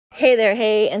Hey there,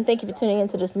 hey, and thank you for tuning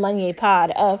into this Monday pod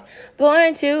of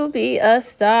Born to Be a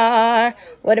Star.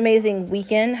 What amazing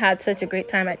weekend. Had such a great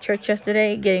time at church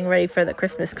yesterday, getting ready for the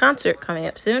Christmas concert coming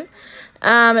up soon.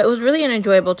 It was really an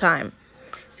enjoyable time.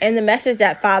 And the message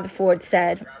that Father Ford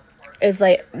said is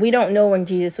like, we don't know when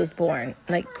Jesus was born.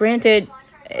 Like, granted,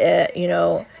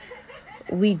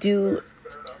 we do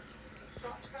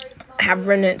have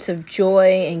remnants of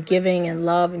joy and giving and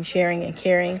love and sharing and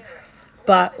caring,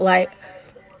 but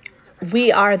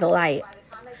we are the light.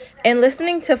 And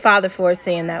listening to Father Ford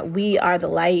saying that we are the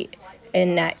light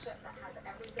and that,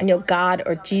 God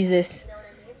or Jesus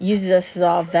uses us as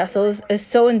all vessels is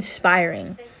so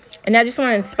inspiring. And I just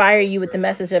want to inspire you with the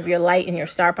message of your light and your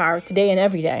star power today and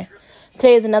every day.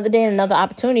 Today is another day and another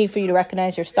opportunity for you to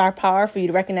recognize your star power, for you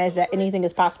to recognize that anything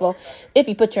is possible if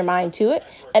you put your mind to it.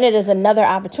 And it is another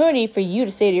opportunity for you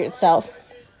to say to yourself,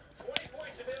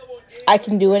 I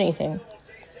can do anything.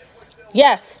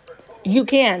 Yes, you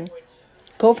can.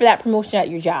 Go for that promotion at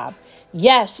your job.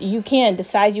 Yes, you can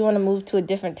decide you want to move to a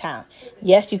different town.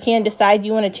 Yes, you can decide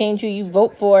you want to change who you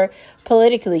vote for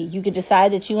politically. You can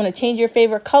decide that you want to change your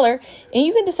favorite color, and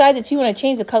you can decide that you want to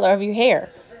change the color of your hair.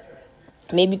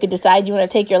 Maybe you could decide you want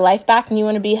to take your life back and you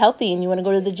want to be healthy and you want to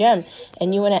go to the gym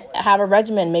and you want to have a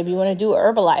regimen. Maybe you want to do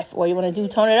Herbalife, or you want to do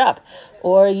Tone It Up,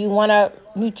 or you want a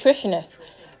nutritionist.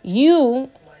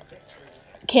 You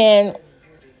can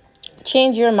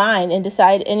change your mind and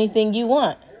decide anything you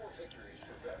want.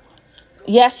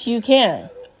 Yes, you can.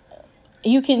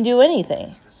 You can do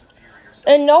anything.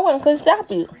 And no one can stop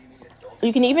you.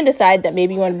 You can even decide that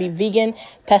maybe you want to be vegan,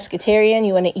 pescatarian,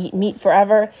 you want to eat meat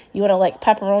forever, you want to like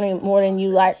pepperoni more than you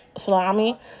like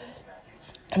salami.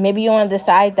 Maybe you want to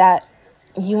decide that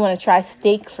you want to try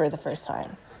steak for the first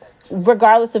time.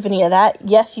 Regardless of any of that,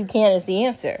 yes, you can is the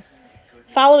answer.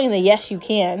 Following the yes, you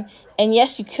can, and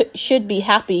yes, you should be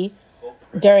happy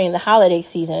during the holiday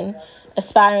season,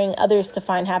 aspiring others to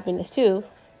find happiness too.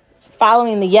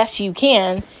 Following the yes, you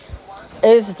can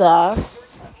is the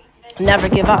never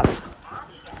give up.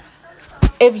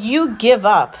 If you give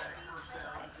up,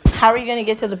 how are you going to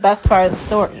get to the best part of the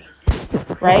story,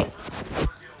 right?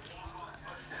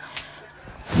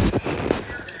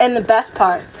 And the best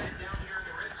part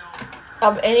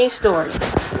of any story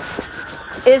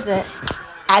isn't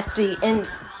at the end.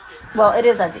 Well, it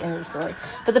is at the end of the story.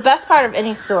 But the best part of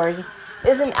any story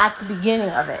isn't at the beginning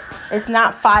of it. It's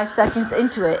not 5 seconds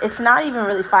into it. It's not even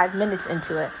really 5 minutes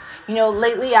into it.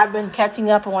 Lately I've been catching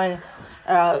up on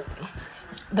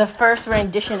the first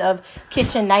rendition of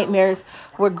Kitchen Nightmares,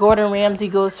 where Gordon Ramsay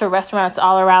goes to restaurants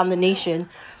all around the nation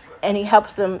and he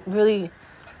helps them really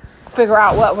figure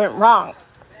out what went wrong.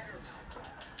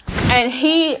 And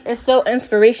he is so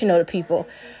inspirational to people,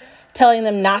 telling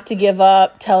them not to give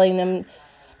up, telling them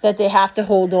that they have to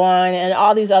hold on, and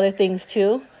all these other things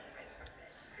too.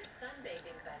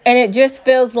 And it just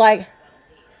feels like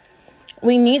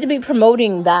we need to be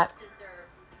promoting that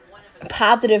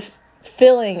positive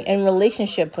feeling and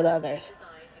relationship with others.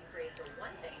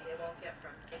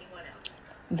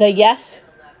 The yes,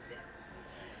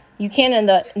 you can, and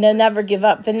the never give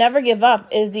up. The never give up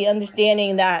is the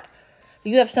understanding that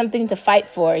you have something to fight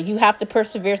for. You have to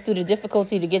persevere through the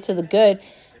difficulty to get to the good.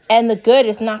 And the good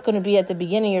is not going to be at the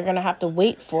beginning. You're going to have to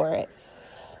wait for it.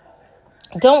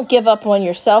 Don't give up on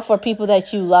yourself or people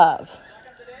that you love.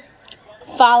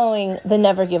 Following the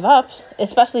never give ups,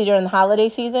 especially during the holiday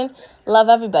season, love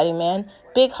everybody, man.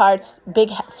 Big hearts, big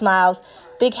smiles,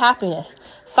 big happiness.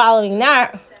 Following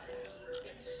that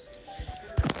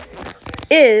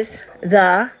is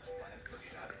the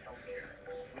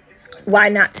why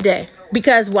not today?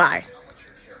 Because why?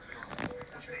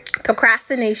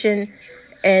 Procrastination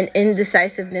and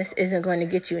indecisiveness isn't going to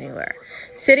get you anywhere.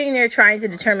 Sitting there trying to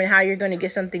determine how you're going to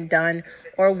get something done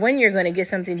or when you're going to get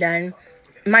something done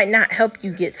might not help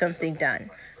you get something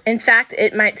done. In fact,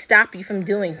 it might stop you from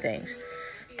doing things.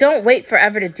 Don't wait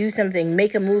forever to do something.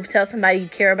 Make a move. Tell somebody you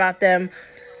care about them.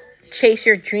 Chase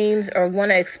your dreams or want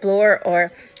to explore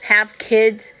or have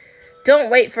kids.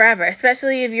 Don't wait forever.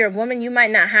 Especially if you're a woman, you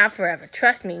might not have forever.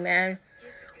 Trust me, man.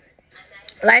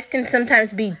 Life can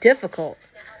sometimes be difficult.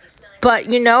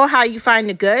 But you know how you find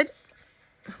the good?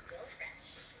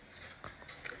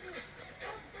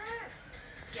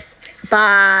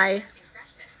 By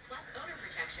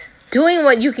doing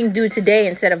what you can do today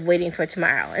instead of waiting for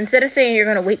tomorrow. Instead of saying you're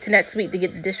going to wait till next week to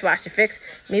get the dishwasher fixed,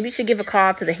 maybe you should give a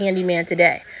call to the handyman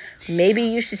today. Maybe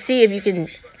you should see if you can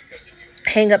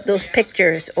hang up those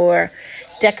pictures or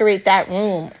decorate that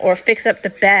room or fix up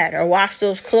the bed or wash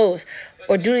those clothes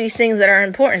or do these things that are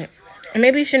important. And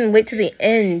maybe you shouldn't wait to the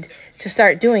end to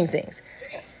start doing things.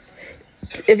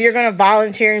 If you're going to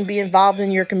volunteer and be involved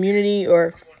in your community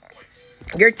or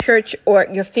your church or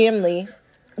your family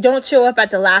don't show up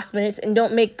at the last minutes and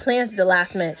don't make plans at the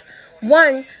last minutes.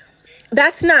 One,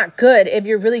 that's not good if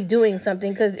you're really doing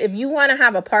something, because if you want to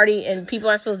have a party and people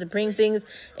are supposed to bring things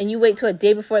and you wait till a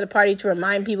day before the party to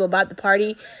remind people about the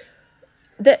party,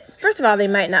 that first of all, they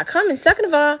might not come, and second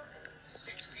of all,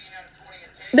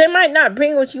 they might not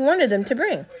bring what you wanted them to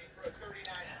bring.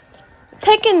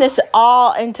 Taking this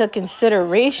all into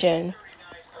consideration,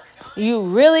 you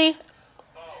really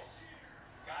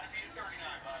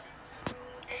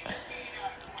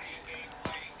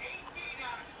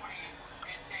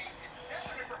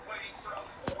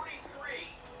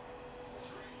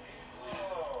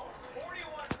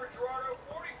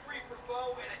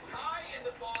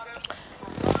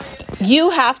you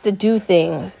have to do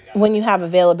things when you have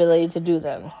availability to do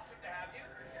them.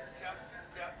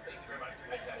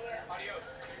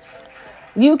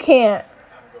 You can't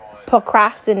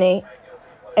procrastinate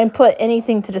and put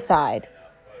anything to the side,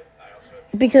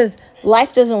 because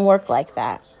life doesn't work like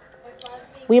that.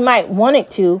 We might want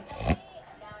it to,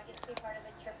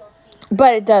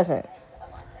 but it doesn't.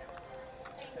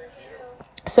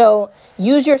 So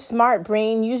use your smart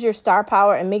brain, use your star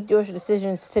power, and make your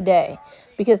decisions today,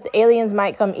 because the aliens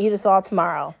might come eat us all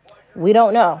tomorrow. We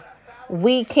don't know.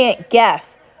 We can't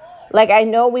guess. Like, I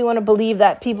know we want to believe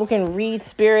that people can read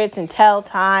spirits and tell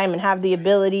time and have the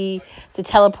ability to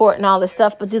teleport and all this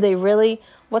stuff, but do they really?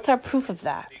 What's our proof of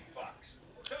that?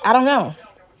 I don't know.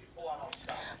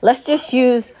 Let's just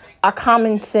use our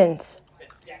common sense.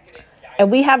 If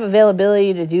we have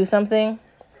availability to do something,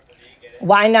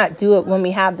 why not do it when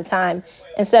we have the time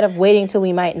instead of waiting till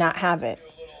we might not have it?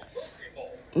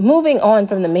 Moving on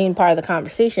from the main part of the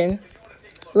conversation,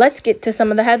 let's get to some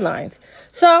of the headlines.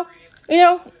 So,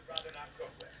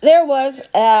 there was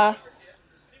a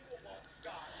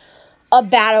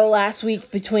battle last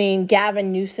week between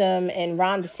Gavin Newsom and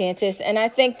Ron DeSantis, and I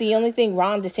think the only thing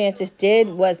Ron DeSantis did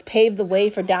was pave the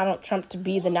way for Donald Trump to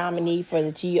be the nominee for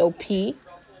the GOP.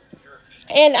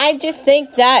 And I just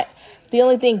think that the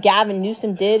only thing Gavin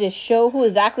Newsom did is show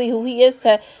exactly who he is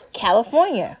to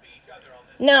California.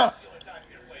 Now,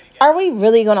 are we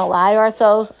really going to lie to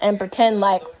ourselves and pretend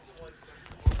like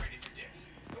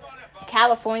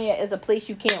California is a place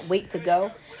you can't wait to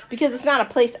go? Because it's not a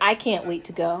place I can't wait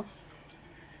to go.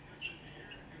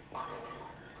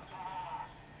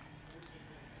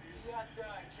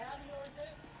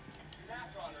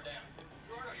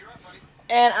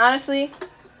 And honestly,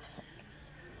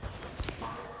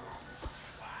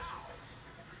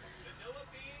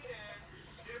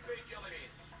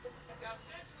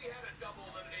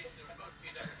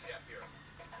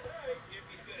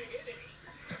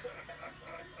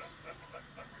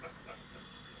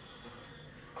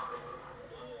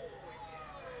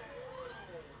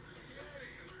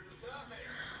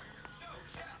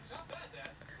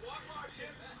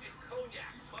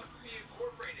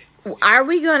 are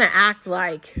we going to act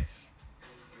like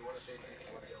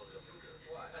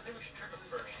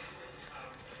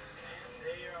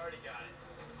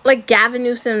Gavin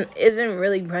Newsom isn't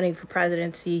really running for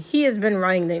presidency? He has been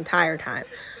running the entire time.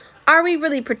 Are we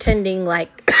really pretending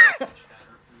like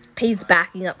he's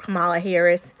backing up Kamala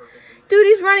Harris? Dude,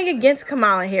 he's running against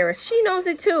Kamala Harris. She knows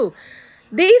it too.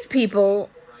 These people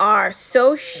are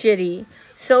so shitty,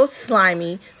 so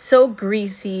slimy, so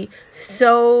greasy,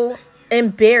 so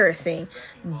embarrassing.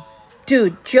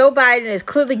 Dude, Joe Biden is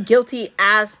clearly guilty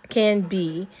as can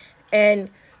be. And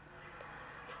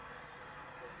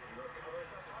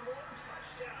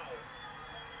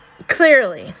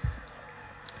clearly,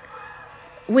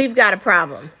 we've got a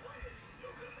problem.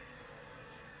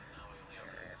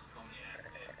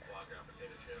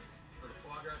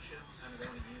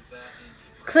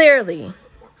 Clearly,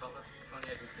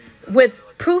 with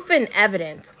proof and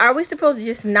evidence, are we supposed to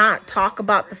just not talk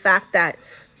about the fact that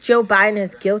Joe Biden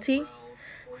is guilty?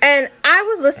 And I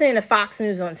was listening to Fox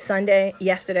News on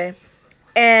yesterday,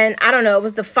 and I don't know, it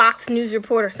was the Fox News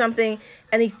report or something,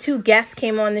 and these two guests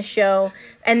came on the show,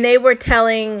 and they were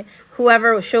telling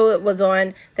whoever show it was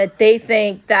on that they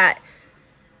think that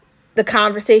the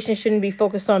conversation shouldn't be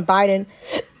focused on Biden,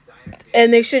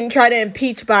 and they shouldn't try to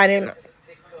impeach Biden.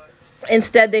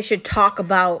 Instead, they should talk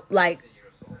about, like,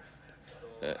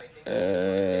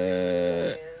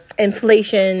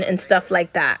 inflation and stuff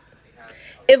like that.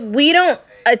 If we don't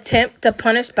attempt to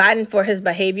punish Biden for his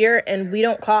behavior and we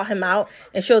don't call him out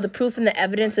and show the proof and the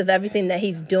evidence of everything that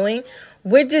he's doing,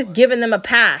 we're just giving them a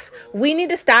pass. We need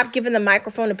to stop giving the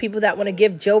microphone to people that want to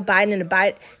give Joe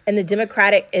Biden and the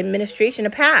Democratic administration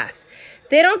a pass.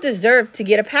 They don't deserve to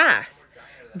get a pass.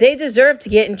 They deserve to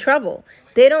get in trouble.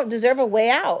 They don't deserve a way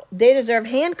out. They deserve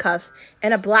handcuffs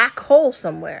and a black hole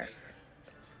somewhere.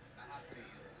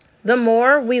 The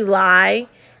more we lie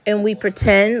and we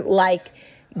pretend like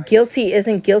guilty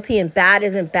isn't guilty and bad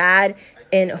isn't bad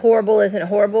and horrible isn't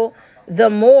horrible, the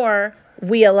more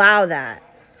we allow that.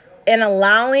 And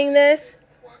allowing this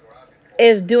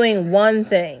is doing one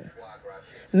thing,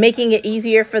 making it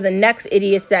easier for the next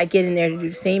idiots that get in there to do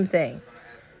the same thing.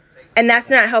 And that's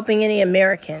not helping any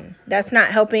American. That's not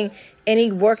helping any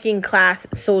working class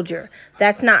soldier.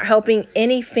 That's not helping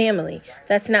any family.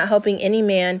 That's not helping any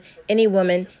man, any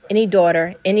woman, any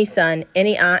daughter, any son,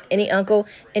 any aunt, any uncle,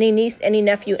 any niece, any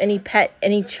nephew, any pet,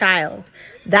 any child.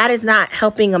 That is not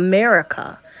helping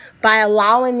America by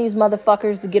allowing these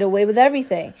motherfuckers to get away with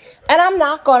everything. And I'm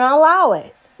not going to allow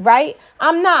it, right?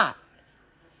 I'm not.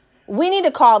 We need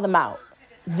to call them out.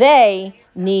 They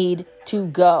need to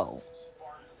go.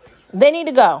 They need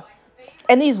to go.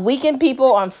 And these weekend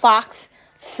people on Fox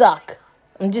suck.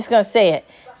 I'm just going to say it.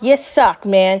 You suck,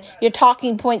 man. Your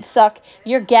talking points suck.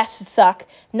 Your guests suck.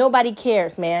 Nobody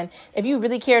cares, man. If you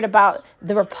really cared about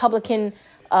the Republican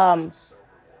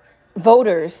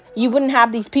voters, you wouldn't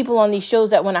have these people on these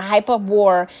shows that want to hype up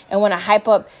war and want to hype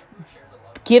up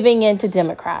giving in to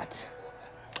Democrats.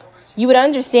 You would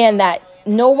understand that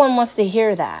no one wants to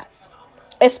hear that,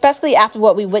 especially after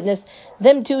what we witnessed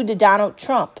them do to Donald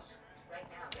Trump.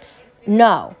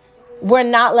 No, we're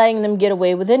not letting them get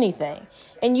away with anything.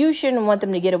 And you shouldn't want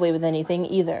them to get away with anything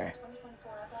either.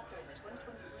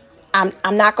 I'm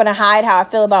not going to hide how I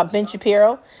feel about Ben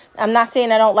Shapiro. I'm not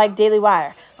saying I don't like Daily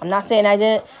Wire. I'm not saying I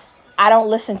don't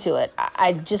listen to it.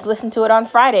 I just listened to it on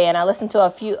Friday, and I listened to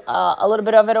a little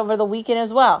bit of it over the weekend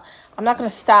as well. I'm not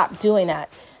going to stop doing that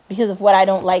because of what I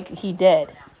don't like he did.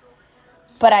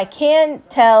 But I can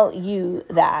tell you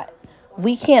that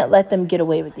we can't let them get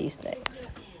away with these things.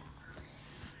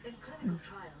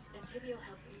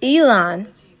 Elon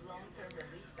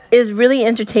is really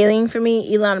entertaining for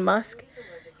me, Elon Musk.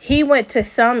 He went to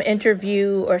some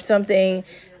interview or something,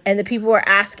 and the people were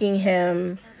asking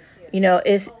him,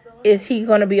 is he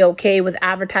going to be okay with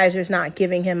advertisers not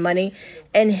giving him money?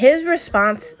 And his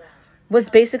response was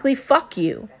basically, fuck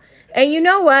you. And you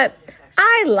know what?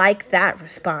 I like that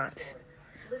response,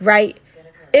 right?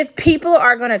 If people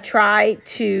are going to try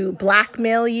to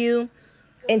blackmail you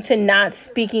into not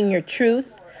speaking your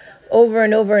truth over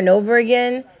and over and over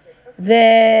again,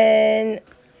 then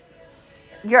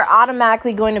you're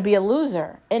automatically going to be a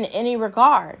loser in any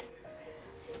regard.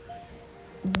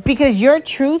 Because your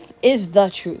truth is the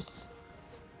truth.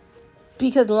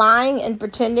 Because lying and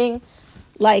pretending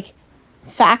like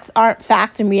facts aren't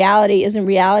facts and reality isn't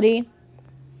reality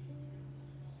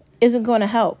isn't going to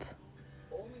help.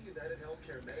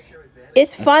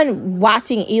 It's fun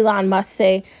watching Elon Musk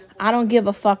say, I don't give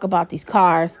a fuck about these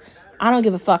cars. I don't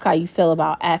give a fuck how you feel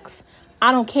about X.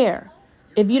 I don't care.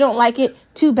 If you don't like it,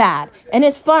 too bad. And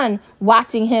it's fun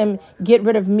watching him get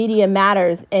rid of Media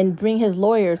Matters and bring his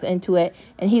lawyers into it,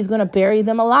 and he's going to bury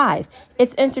them alive.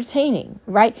 It's entertaining,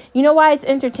 right? You know why it's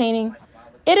entertaining?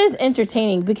 It is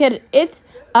entertaining because it's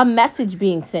a message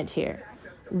being sent here.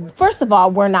 First of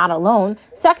all, we're not alone.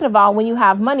 Second of all, when you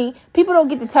have money, people don't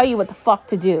get to tell you what the fuck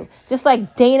to do. Just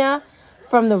like Dana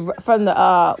from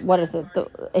the what is it?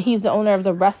 He's the owner of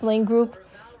the wrestling group.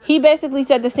 He basically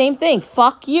said the same thing.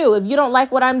 Fuck you. If you don't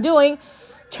like what I'm doing,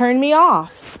 turn me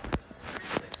off.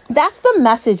 That's the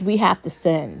message we have to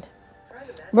send,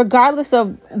 regardless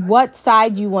of what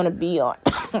side you want to be on.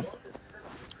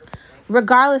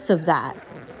 Regardless of that,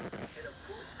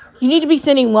 you need to be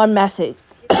sending one message.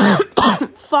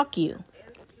 Fuck you.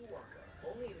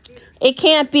 It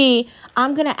can't be,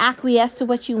 I'm going to acquiesce to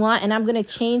what you want and I'm going to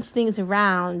change things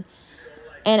around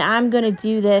and I'm going to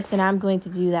do this and I'm going to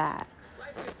do that.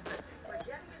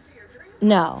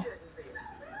 No.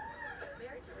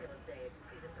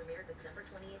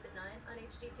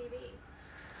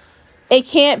 It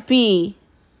can't be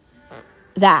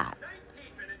that.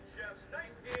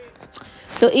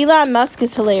 So Elon Musk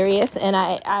is hilarious, and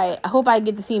I hope I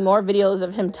get to see more videos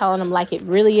of him telling them like it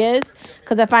really is,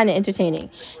 because I find it entertaining.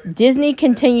 Disney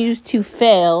continues to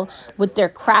fail with their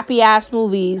crappy ass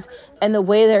movies and the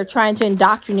way they're trying to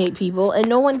indoctrinate people, and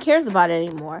no one cares about it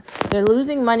anymore. They're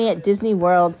losing money at Disney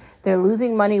World. They're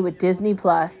losing money with Disney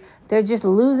Plus. They're just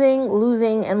losing.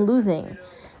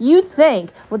 You'd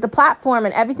think with the platform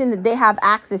and everything that they have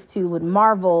access to with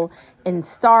Marvel and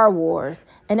Star Wars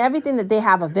and everything that they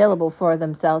have available for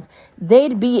themselves,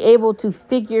 they'd be able to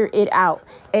figure it out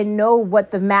and know what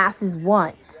the masses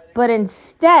want. But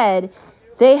instead,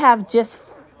 they have just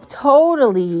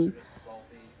totally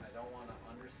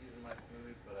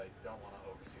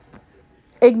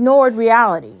ignored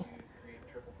reality.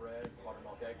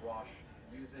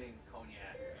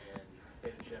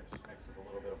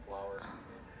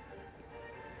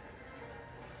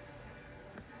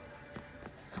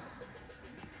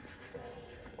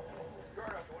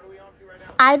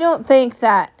 I don't think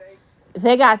that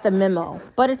they got the memo,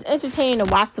 but it's entertaining to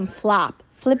watch them flop.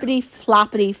 Flippity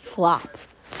floppity flop.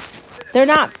 They're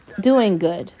not doing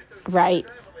good, right?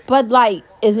 Bud Light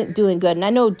isn't doing good. And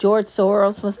I know George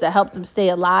Soros wants to help them stay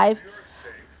alive,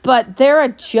 but they're a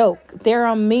joke. They're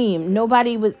a meme.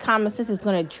 Nobody with common sense is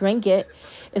going to drink it.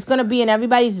 It's going to be in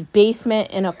everybody's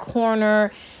basement in a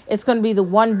corner. It's going to be the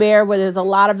one bear where there's a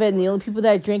lot of it, and the only people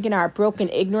that are drinking are broke and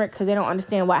ignorant because they don't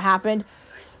understand what happened.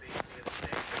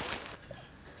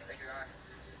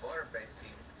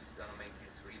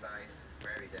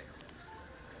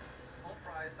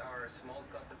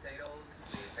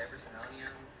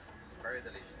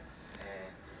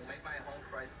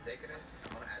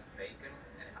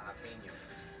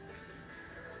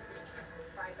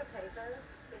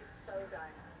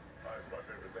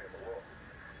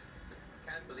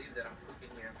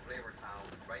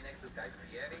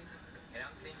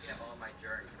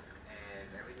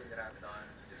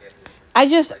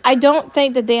 I don't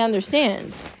think that they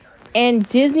understand. And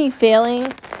Disney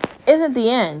failing isn't the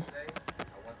end.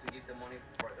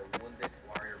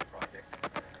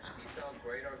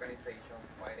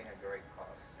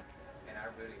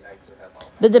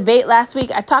 The debate last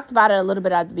week, I talked about it a little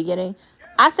bit at the beginning.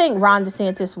 I think Ron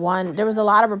DeSantis won. There was a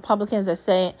lot of Republicans that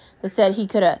said he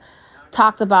could have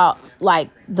talked about like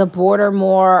the border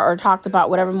more or talked about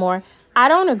whatever more. I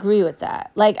don't agree with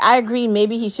that. Like, I agree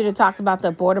maybe he should have talked about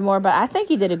the border more, but I think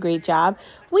he did a great job.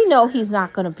 We know he's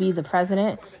not going to be the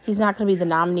president. He's not going to be the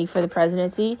nominee for the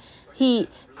presidency. He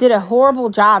did a horrible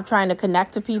job trying to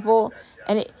connect to people,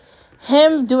 and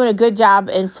him doing a good job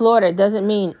in Florida doesn't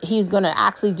mean he's going to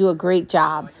actually do a great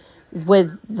job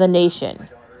with the nation.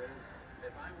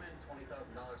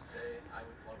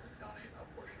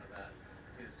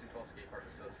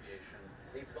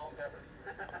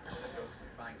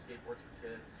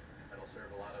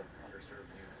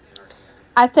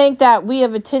 I think that we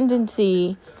have a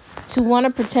tendency to want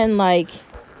to pretend like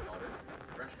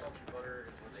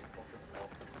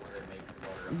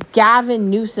Gavin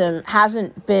Newsom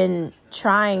hasn't been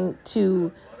trying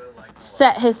to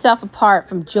set himself apart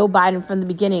from Joe Biden from the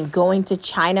beginning, going to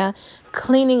China,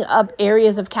 cleaning up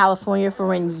areas of California for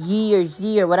when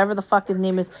Yi or whatever the fuck his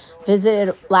name is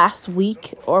visited last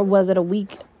week, or was it a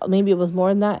week? Maybe it was more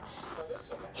than that.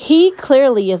 He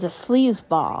clearly is a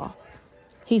sleazeball.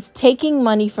 He's taking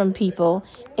money from people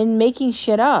and making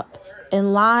shit up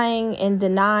and lying and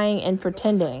denying and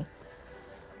pretending.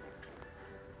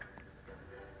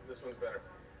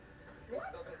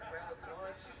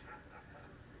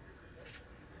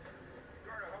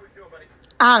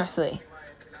 Honestly.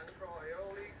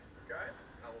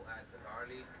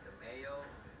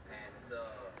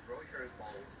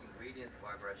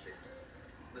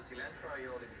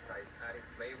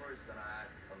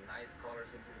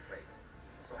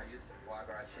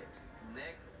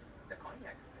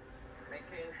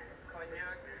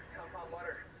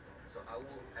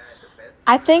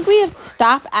 I think we have to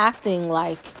stop acting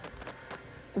like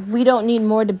we don't need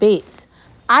more debates.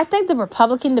 I think the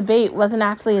Republican debate wasn't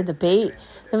actually a debate.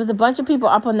 There was a bunch of people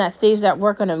up on that stage that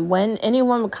work on it. When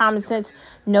anyone with common sense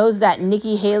knows that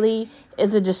Nikki Haley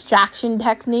is a distraction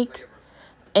technique,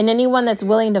 and anyone that's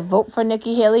willing to vote for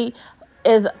Nikki Haley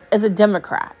is a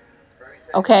Democrat.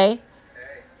 Okay?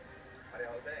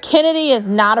 Kennedy is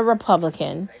not a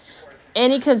Republican.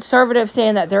 Any conservative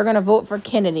saying that they're going to vote for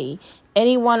Kennedy,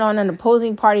 anyone on an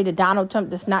opposing party to Donald Trump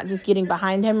that's not just getting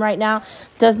behind him right now,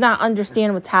 does not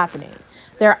understand what's happening.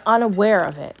 They're unaware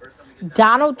of it.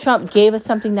 Donald Trump gave us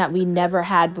something that we never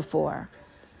had before.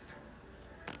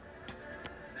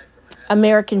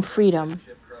 American freedom.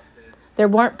 There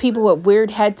weren't people with weird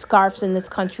headscarves in this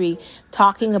country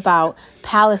talking about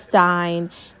Palestine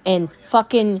and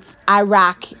fucking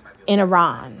Iraq and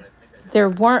Iran. There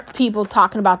weren't people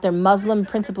talking about their Muslim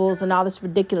principles and all this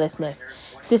ridiculousness.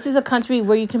 This is a country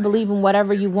where you can believe in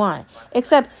whatever you want.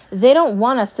 Except they don't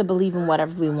want us to believe in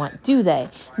whatever we want, do they?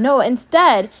 No,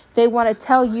 instead, they want to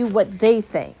tell you what they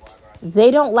think. They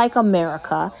don't like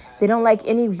America. They don't like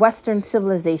any Western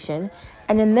civilization.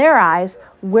 And in their eyes,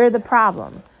 we're the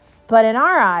problem. But in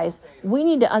our eyes, we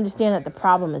need to understand that the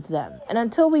problem is them. And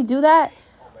until we do that,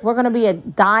 we're going to be a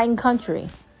dying country.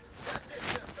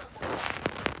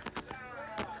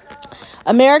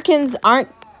 Americans aren't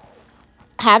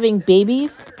having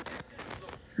babies.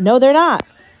 No, they're not.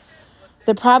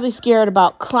 They're probably scared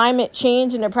about climate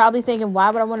change, and they're probably thinking,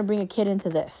 why would I want to bring a kid into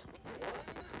this?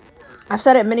 I've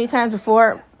said it many times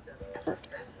before.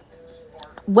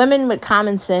 Women with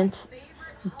common sense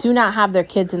do not have their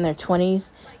kids in their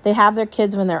 20s. They have their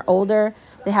kids when they're older.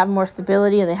 They have more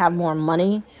stability and they have more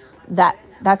money.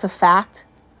 That's a fact.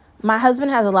 My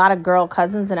husband has a lot of girl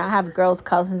cousins, and I have girls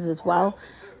cousins as well.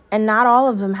 And not all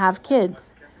of them have kids.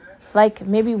 Like,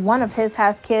 maybe one of his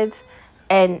has kids,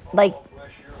 and, like,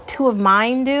 two of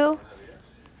mine do.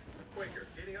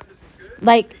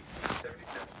 Like,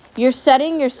 you're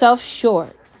setting yourself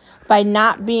short by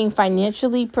not being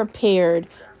financially prepared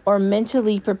or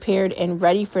mentally prepared and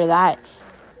ready for that.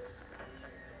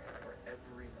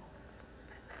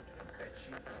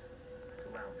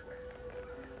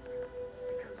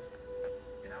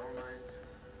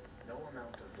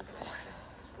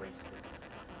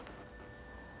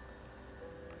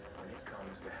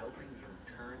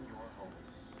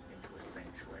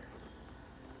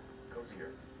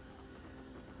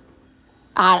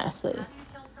 Honestly. How do you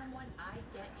tell someone I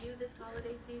get you this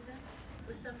holiday season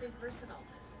with something personal?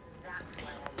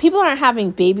 People aren't having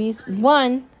babies.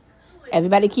 One,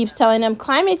 everybody keeps telling them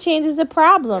climate change is a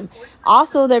problem.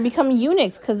 Also, they're becoming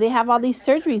eunuchs because they have all these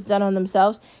surgeries done on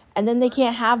themselves, and then they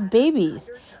can't have babies.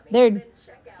 They're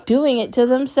doing it to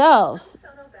themselves.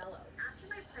 After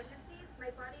my pregnancies,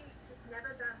 my body just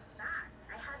never bounced back.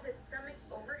 I had this stomach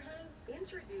overhang.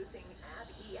 Introducing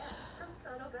AbES from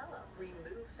Sonobello.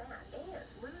 Remove fat and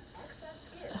lose excess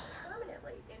skin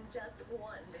permanently in just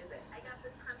one visit. I got the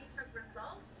tummy tuck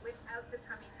results without the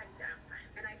tummy tuck downtime.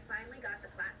 And I finally got the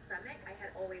flat stomach I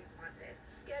had always wanted.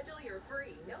 Schedule your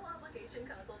free, no obligation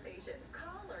consultation.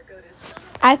 Call or go to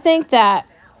Sonobello. I think that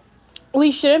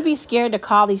we shouldn't be scared to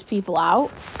call these people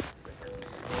out.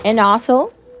 And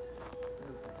also,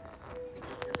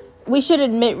 we should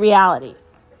admit reality.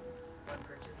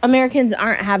 Americans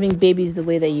aren't having babies the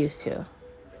way they used to.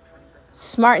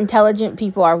 Smart, intelligent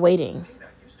people are waiting.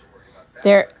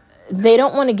 They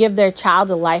don't want to give their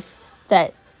child a life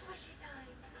that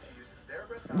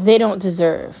they don't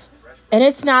deserve. And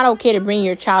it's not okay to bring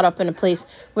your child up in a place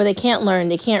where they can't learn,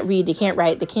 they can't read, they can't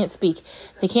write, they can't speak,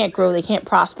 they can't grow, they can't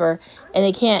prosper, and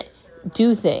they can't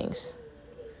do things.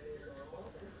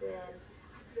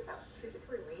 About 2 to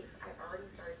 3 weeks, I already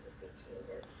started to see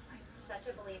changes. I'm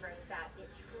such a believer that it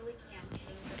truly can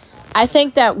change itself. I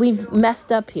think that we've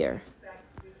messed up here.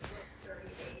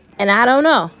 And I don't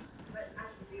know. But I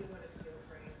do want to feel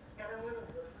great, and I want to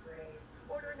look great.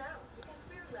 Order now, because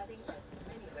we're letting as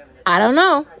many women as I don't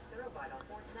know.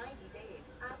 for 90 days.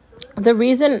 Absolutely. The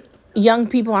reason young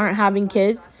people aren't having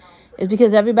kids is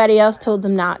because everybody else told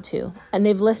them not to, and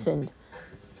they've listened.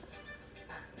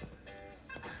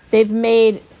 They've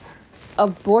made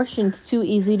abortions too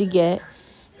easy to get,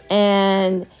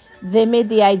 and they made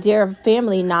the idea of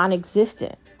family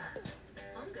non-existent.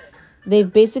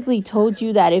 They've basically told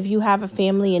you that if you have a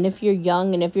family, and if you're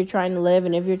young, and if you're trying to live,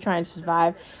 and if you're trying to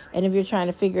survive, and if you're trying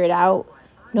to figure it out,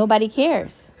 nobody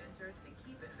cares.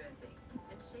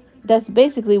 That's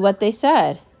basically what they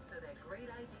said.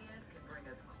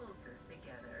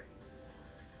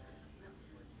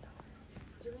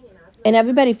 And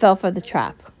everybody fell for the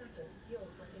trap.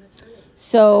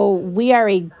 So we are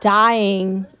a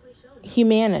dying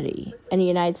humanity in the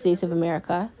United States of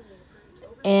America,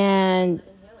 and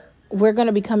we're going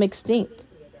to become extinct.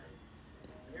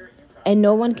 And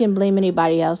no one can blame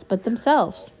anybody else but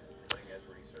themselves.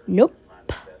 Nope.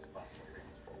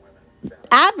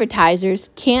 Advertisers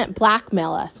can't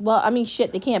blackmail us. Well, I mean,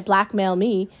 shit, they can't blackmail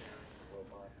me.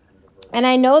 And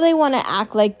I know they want to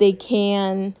act like they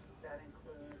can. That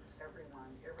includes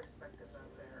everyone, irrespective of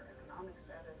their economic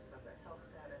status, of their health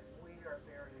status. We are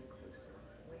very inclusive.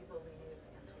 We believe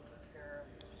in taking care of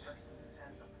each person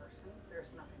as a person.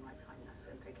 There's nothing like kindness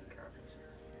in taking care of patients.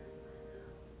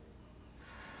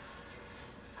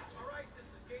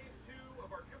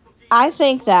 I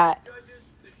think that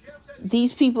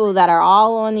these people that are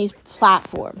all on these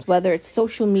platforms, whether it's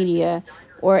social media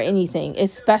or anything,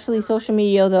 especially social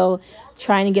media, though,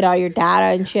 trying to get all your data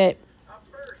and shit,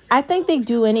 I think they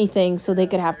do anything so they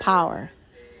could have power.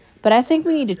 But I think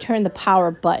we need to turn the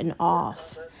power button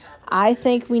off. I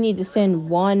think we need to send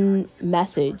one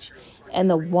message, and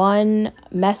the one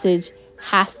message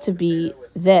has to be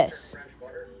this: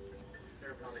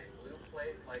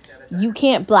 you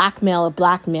can't blackmail a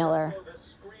blackmailer,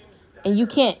 and you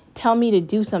can't tell me to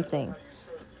do something.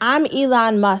 I'm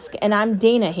Elon Musk, and I'm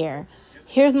Dana here.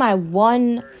 Here's my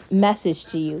one message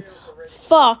to you.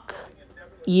 Fuck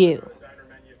you.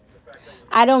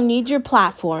 I don't need your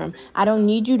platform. I don't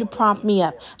need you to prompt me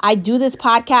up. I do this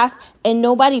podcast and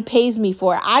nobody pays me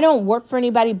for it. I don't work for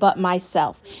anybody but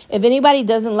myself. If anybody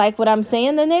doesn't like what I'm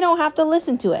saying, then they don't have to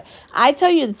listen to it. I tell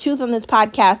you the truth on this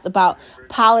podcast about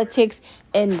politics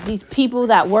and these people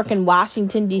that work in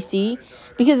Washington, D.C.,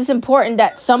 because it's important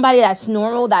that somebody that's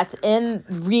normal, that's in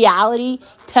reality,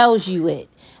 tells you it.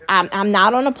 I'm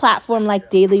not on a platform like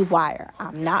Daily Wire.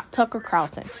 I'm not Tucker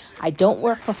Carlson. I don't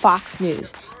work for Fox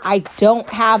News. I don't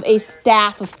have a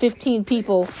staff of 15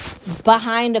 people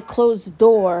behind a closed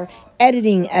door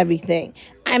editing everything.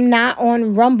 I'm not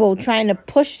on Rumble trying to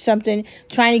push something,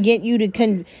 trying to get you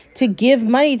to give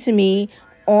money to me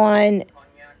on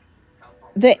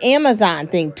the Amazon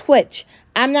thing, Twitch.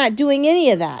 I'm not doing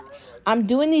any of that. I'm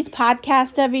doing these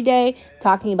podcasts every day,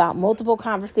 talking about multiple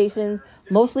conversations,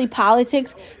 mostly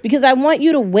politics, because I want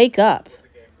you to wake up.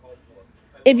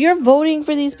 If you're voting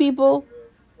for these people,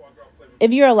 if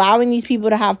you're allowing these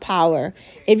people to have power,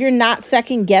 if you're not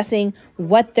second guessing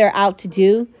what they're out to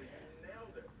do,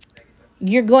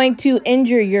 you're going to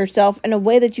injure yourself in a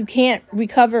way that you can't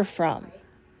recover from.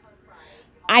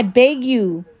 I beg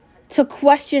you to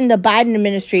question the Biden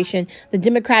administration, the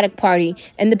Democratic Party,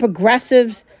 and the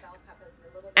progressives'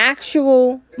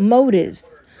 actual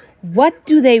motives. What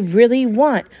do they really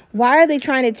want? Why are they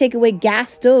trying to take away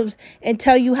gas stoves and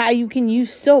tell you how you can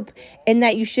use soap and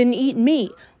that you shouldn't eat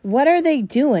meat? What are they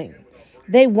doing?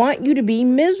 They want you to be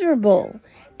miserable.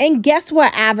 And guess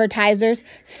what, advertisers?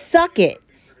 Suck it.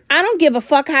 I don't give a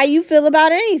fuck how you feel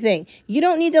about anything. You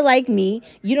don't need to like me.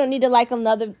 You don't need to like a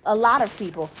lot of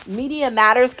people. Media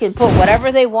Matters can put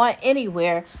whatever they want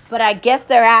anywhere, but I guess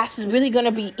their ass is really going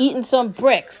to be eating some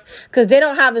bricks because they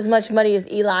don't have as much money as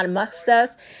Elon Musk does.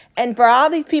 And for all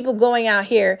these people going out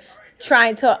here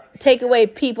trying to take away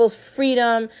people's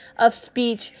freedom of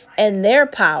speech and their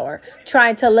power,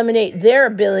 trying to eliminate their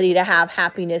ability to have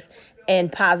happiness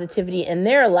and positivity in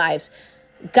their lives,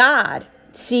 God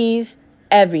sees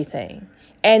everything.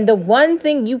 And the one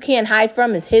thing you can't hide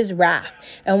from is his wrath.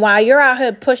 And while you're out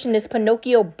here pushing this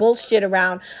Pinocchio bullshit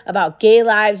around about gay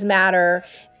lives matter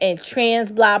and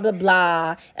trans blah, blah,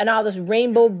 blah, and all this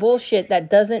rainbow bullshit that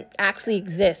doesn't actually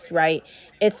exist, right?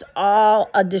 It's all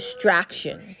a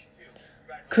distraction.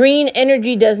 Green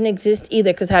energy doesn't exist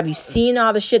either, because have you seen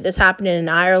all the shit that's happening in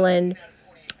Ireland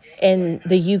and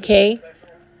the UK?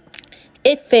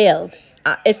 It failed.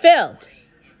 It failed.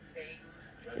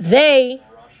 They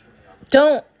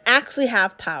don't actually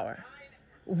have power.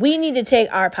 We need to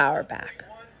take our power back.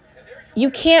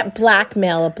 You can't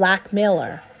blackmail a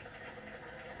blackmailer.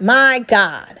 My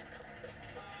God.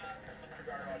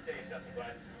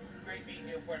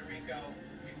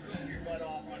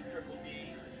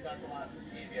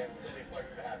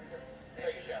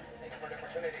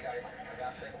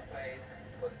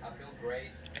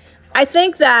 I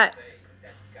think that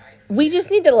we just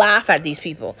need to laugh at these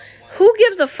people. Who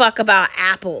gives a fuck about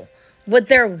Apple with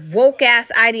their woke ass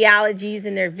ideologies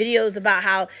and their videos about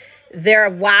how their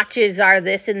watches are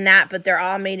this and that, but they're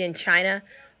all made in China?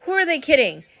 Who are they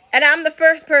kidding? And I'm the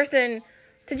first person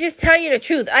to just tell you the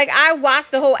truth. Like, I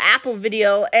watched the whole Apple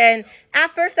video, and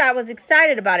at first I was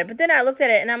excited about it, but then I looked at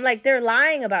it and I'm like, they're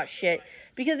lying about shit.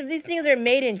 Because if these things are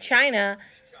made in China,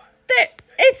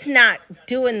 it's not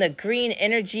doing the green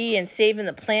energy and saving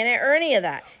the planet or any of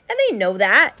that. And they know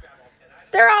that.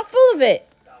 They're all full of it,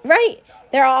 right?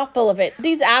 They're all full of it.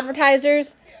 These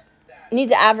advertisers need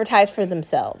to advertise for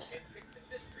themselves.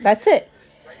 That's it.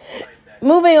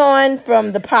 Moving on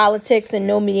from the politics and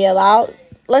no media allowed,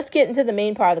 let's get into the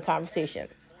main part of the conversation.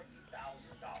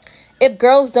 If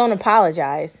girls don't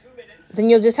apologize, then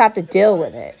you'll just have to deal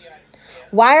with it.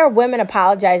 Why are women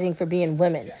apologizing for being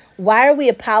women? Why are we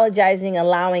apologizing,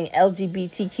 allowing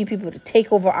LGBTQ people to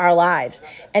take over our lives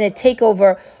and to take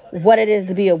over what it is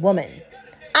to be a woman?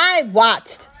 I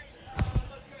watched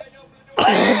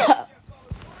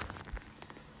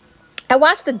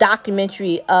the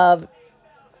documentary of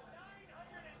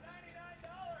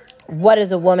What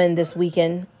is a Woman this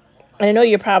weekend. And I know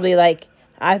you're probably like,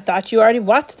 I thought you already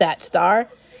watched that, Star.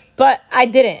 But I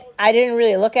didn't. I didn't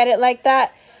really look at it like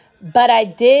that. But I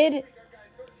did.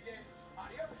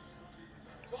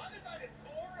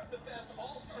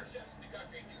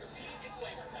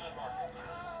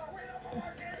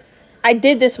 I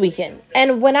did this weekend.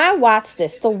 And when I watched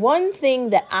this, the one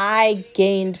thing that I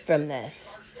gained from this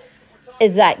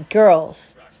is that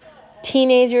girls,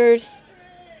 teenagers,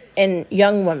 and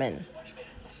young women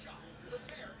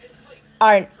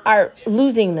are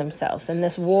losing themselves in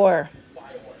this war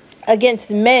against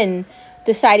men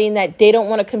deciding that they don't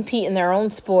want to compete in their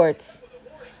own sports.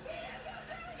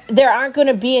 There aren't going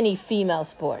to be any female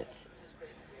sports.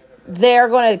 They're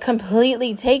going to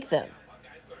completely take them.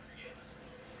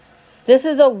 This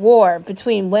is a war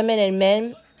between women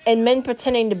and men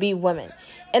pretending to be women.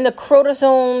 And the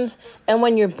chromosomes, and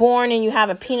when you're born and you have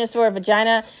a penis or a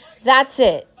vagina, that's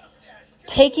it.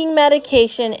 Taking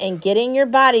medication and getting your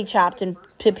body chopped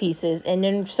into pieces and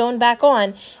then sewn back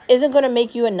on isn't going to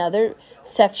make you another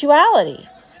sexuality.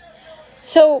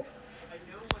 So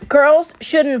girls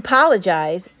shouldn't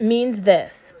apologize means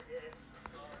this.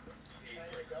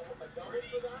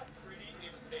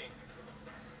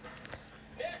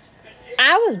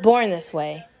 I was born this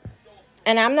way,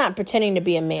 and I'm not pretending to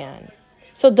be a man.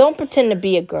 So don't pretend to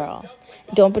be a girl.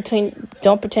 Don't pretend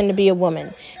to be a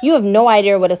woman. You have no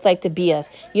idea what it's like to be us.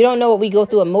 You don't know what we go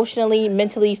through emotionally,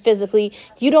 mentally, physically.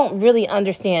 You don't really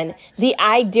understand. The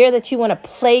idea that you want to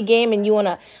play a game and you want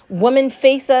to woman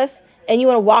face us and you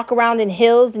want to walk around in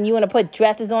heels and you want to put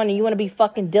dresses on and you want to be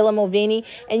fucking Dylan Mulvaney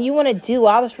and you want to do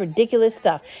all this ridiculous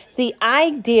stuff. The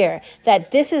idea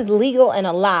that this is legal and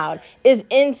allowed is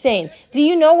insane. Do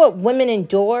you know what women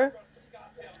endure?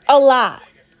 A lot.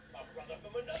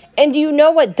 And do you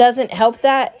know what doesn't help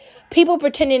that? People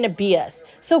pretending to be us.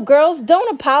 So girls,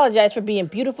 don't apologize for being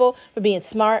beautiful, for being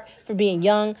smart, for being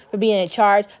young, for being in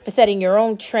charge, for setting your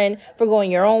own trend, for going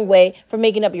your own way, for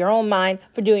making up your own mind,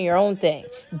 for doing your own thing.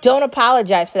 Don't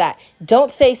apologize for that.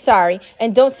 Don't say sorry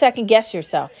and don't second guess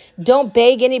yourself. Don't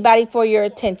beg anybody for your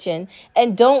attention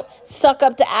and don't suck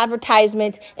up to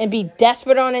advertisements and be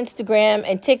desperate on Instagram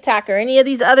and TikTok or any of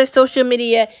these other social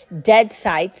media dead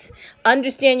sites.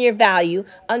 Understand your value,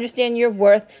 understand your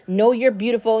worth, know you're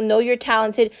beautiful, know you're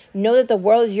talented, know that the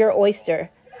world is your oyster,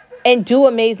 and do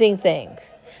amazing things.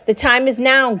 The time is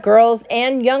now, girls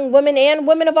and young women and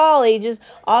women of all ages,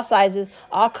 all sizes,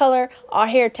 all color, all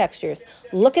hair textures.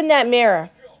 Look in that mirror.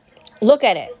 Look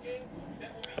at it.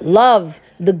 Love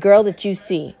the girl that you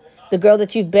see, the girl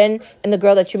that you've been, and the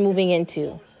girl that you're moving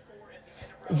into.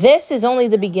 This is only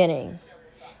the beginning.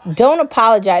 Don't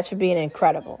apologize for being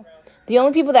incredible. The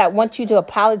only people that want you to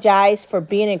apologize for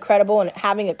being incredible and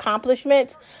having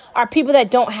accomplishments are people that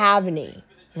don't have any,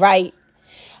 right?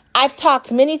 I've talked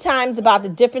many times about the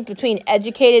difference between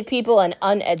educated people and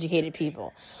uneducated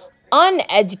people.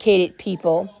 Uneducated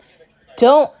people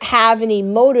don't have any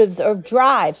motives or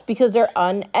drives because they're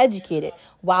uneducated,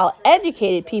 while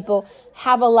educated people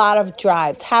have a lot of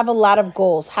drives, have a lot of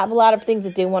goals, have a lot of things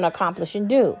that they want to accomplish and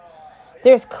do.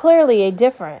 There's clearly a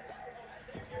difference.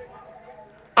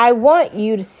 I want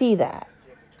you to see that.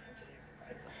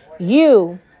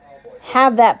 You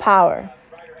have that power,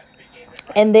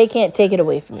 and they can't take it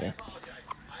away from you.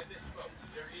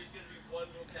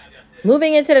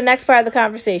 Moving into the next part of the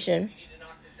conversation.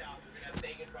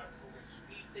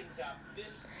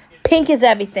 Pink is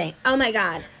everything. Oh my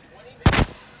God.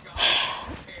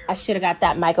 I should have got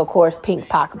that Michael Kors pink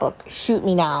pocketbook. Shoot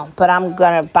me now, but I'm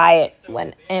gonna buy it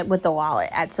when with the wallet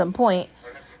at some point.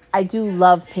 I do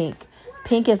love pink.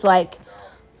 Pink is like,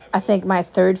 I think, my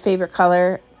third favorite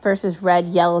color. First is red,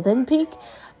 yellow, then pink.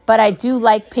 But I do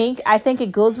like pink. I think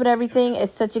it goes with everything.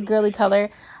 It's such a girly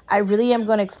color. I really am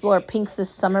going to explore pinks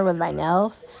this summer with my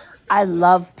nails. I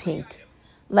love pink.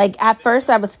 Like, at first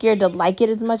I was scared to like it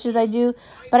as much as I do,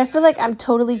 but I feel like I'm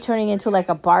totally turning into like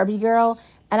a Barbie girl,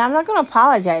 and I'm not going to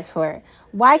apologize for it.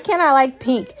 Why can't I like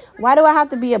pink? Why do I have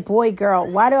to be a boy girl?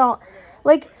 Why do I,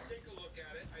 like,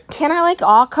 can I like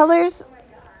all colors?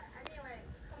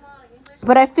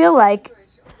 But I feel like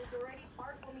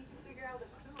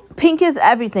pink is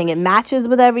everything. It matches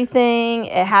with everything.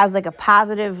 It has like a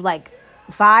positive like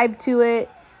vibe to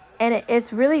it, and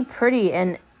it's really pretty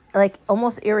and like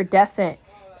almost iridescent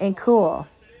and cool.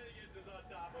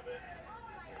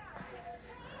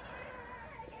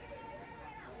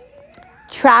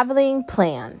 Traveling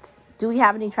plans. Do we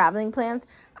have any traveling plans?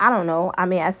 I don't know. I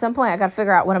mean, at some point I got to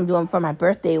figure out what I'm doing for my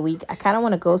birthday week. I kind of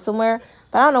want to go somewhere,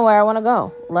 but I don't know where I want to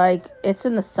go. Like, it's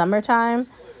in the summertime.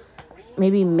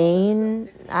 Maybe Maine.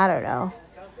 I don't know.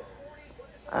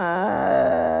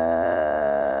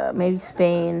 Maybe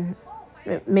Spain,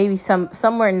 maybe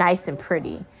somewhere nice and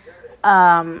pretty.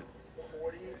 I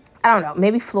don't know,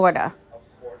 maybe Florida.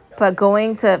 But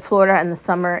going to Florida in the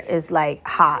summer is like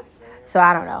hot, so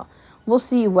I don't know. We'll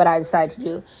see what I decide to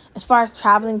do. As far as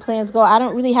traveling plans go, I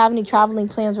don't really have any traveling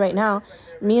plans right now.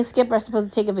 Me and Skip are supposed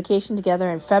to take a vacation together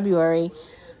in February.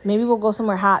 Maybe we'll go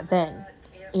somewhere hot then.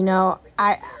 You know,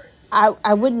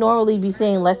 I would normally be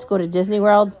saying let's go to Disney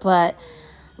World, but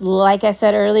like I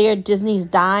said earlier, Disney's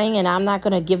dying, and I'm not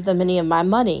going to give them any of my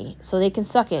money, so they can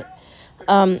suck it.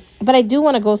 But I do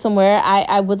want to go somewhere.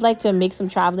 I would like to make some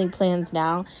traveling plans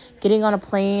now. Getting on a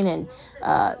plane and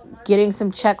getting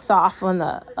some checks off on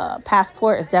the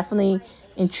passport is definitely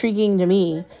intriguing to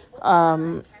me.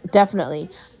 Definitely.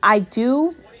 I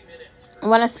do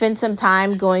want to spend some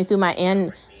time going through my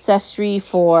ancestry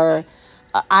for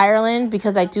Ireland,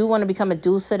 because I do want to become a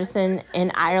dual citizen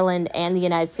in Ireland and the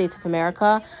United States of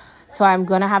America. So I'm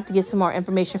going to have to get some more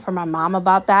information from my mom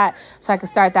about that so I can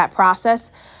start that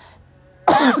process.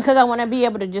 Because I want to be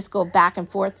able to just go back and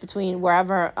forth between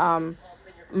wherever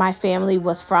my family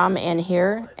was from and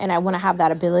here, and I want to have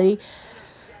that ability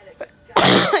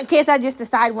in case I just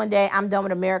decide one day I'm done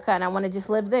with America and I want to just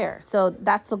live there. So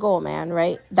that's the goal, man,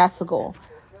 right? That's the goal.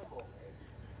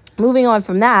 Moving on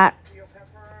from that,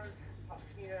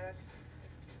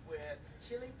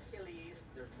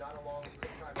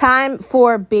 time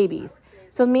for babies.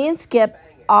 So me and Skip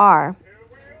are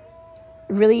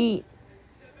really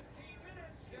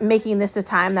making this a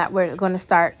time that we're going to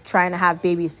start trying to have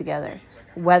babies together.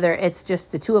 Whether it's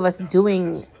just the two of us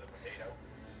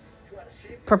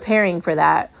preparing for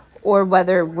that, or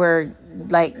whether we're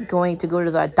like going to go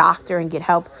to the doctor and get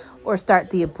help or start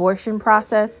the abortion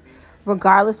process.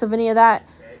 Regardless of any of that,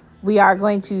 we are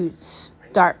going to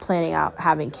start planning out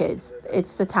having kids.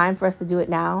 It's the time for us to do it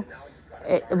now.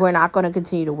 We're not going to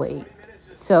continue to wait.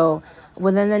 So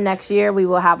within the next year, we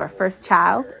will have our first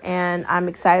child, and I'm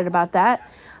excited about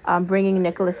that. Bringing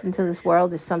Nicholas into this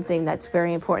world is something that's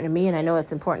very important to me, and I know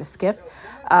it's important to Skip.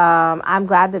 I'm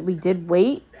glad that we did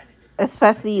wait,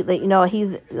 especially that,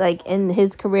 he's like in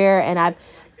his career, and I've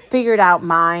figured out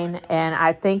mine, and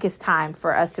I think it's time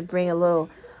for us to bring a little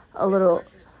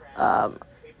um,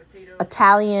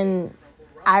 Italian,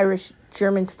 Irish,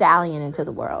 German stallion into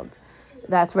the world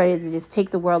that's ready to just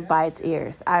take the world by its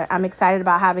ears. I'm excited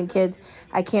about having kids.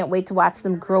 I can't wait to watch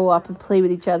them grow up and play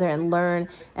with each other and learn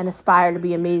and aspire to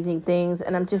be amazing things.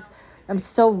 And I'm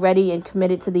so ready and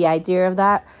committed to the idea of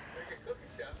that.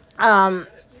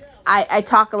 I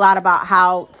talk a lot about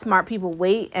how smart people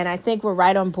wait, and I think we're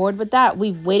right on board with that.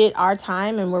 We've waited our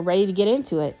time, and we're ready to get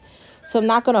into it. So I'm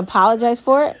not going to apologize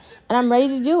for it, and I'm ready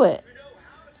to do it.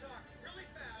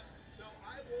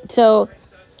 So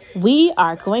we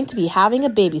are going to be having a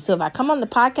baby. So if I come on the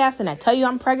podcast and I tell you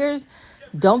I'm preggers,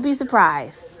 don't be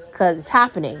surprised, because it's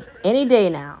happening any day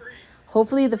now.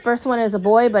 Hopefully the first one is a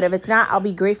boy, but if it's not, I'll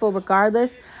be grateful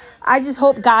regardless. I just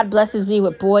hope God blesses me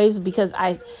with boys, because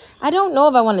I don't know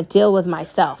if I want to deal with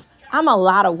myself. I'm a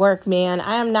lot of work, man.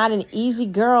 I am not an easy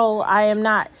girl. I am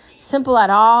not simple at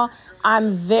all.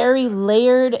 I'm very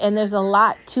layered, and there's a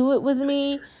lot to it with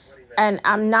me. And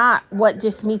I'm not what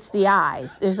just meets the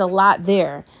eyes. There's a lot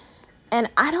there. And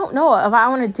I don't know if I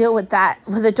want to deal with that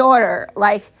with a daughter.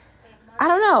 Like, I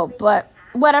don't know. But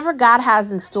whatever God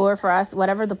has in store for us,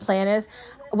 whatever the plan is,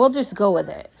 we'll just go with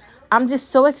it. I'm just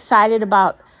so excited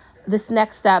about this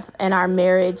next step in our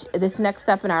marriage, this next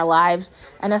step in our lives,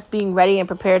 and us being ready and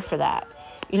prepared for that.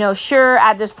 Sure,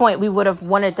 at this point, we would have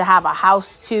wanted to have a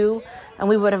house too, and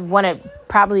we would have wanted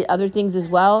probably other things as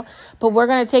well. But we're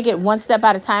going to take it one step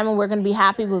at a time, and we're going to be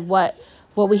happy with what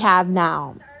we have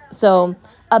now. So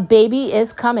a baby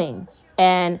is coming,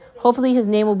 and hopefully his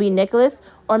name will be Nicholas,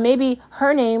 or maybe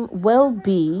her name will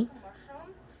be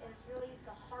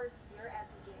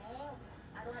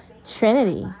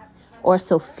Trinity or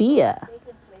Sophia.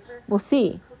 We'll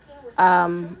see.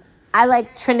 I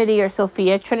like Trinity or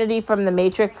Sophia. Trinity from The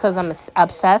Matrix because I'm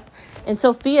obsessed, and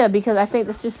Sophia because I think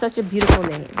that's just such a beautiful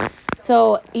name.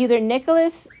 So either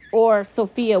Nicholas or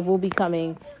Sophia will be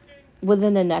coming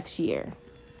within the next year.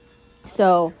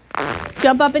 So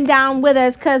jump up and down with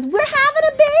us, because we're having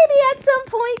a baby at some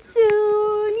point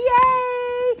soon.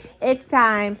 Yay! It's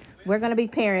time. We're going to be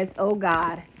parents. Oh,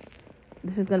 God.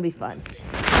 This is going to be fun.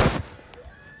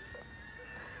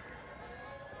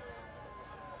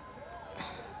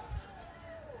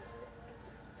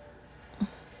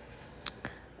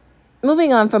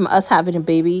 Moving on from us having a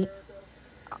baby,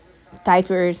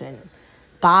 diapers and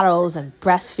bottles and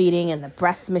breastfeeding and the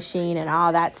breast machine and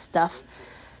all that stuff.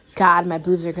 God, my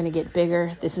boobs are going to get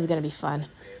bigger. This is going to be fun.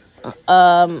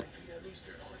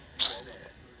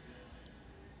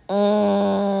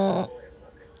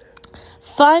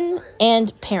 Fun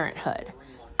and parenthood.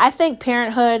 I think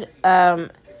parenthood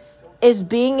is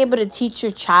being able to teach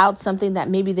your child something that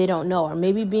maybe they don't know, or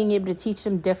maybe being able to teach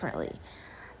them differently.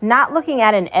 Not looking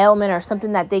at an ailment or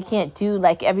something that they can't do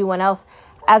like everyone else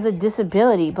as a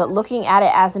disability, but looking at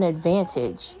it as an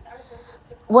advantage.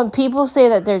 When people say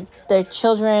that their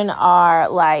children are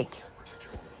like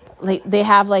they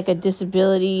have like a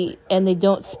disability and they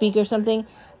don't speak or something,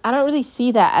 I don't really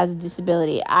see that as a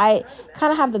disability. I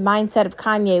kind of have the mindset of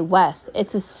Kanye West.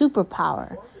 It's a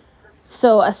superpower.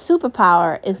 So a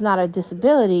superpower is not a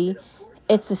disability,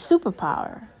 it's a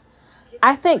superpower.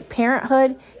 I think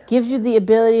parenthood gives you the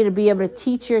ability to be able to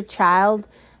teach your child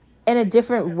in a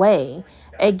different way.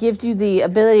 It gives you the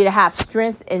ability to have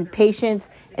strength and patience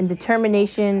and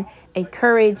determination and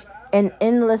courage and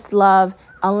endless love,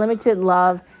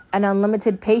 and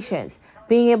unlimited patience.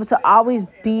 Being able to always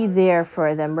be there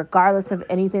for them regardless of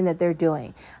anything that they're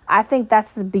doing. I think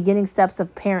that's the beginning steps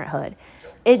of parenthood.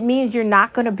 It means you're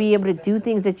not going to be able to do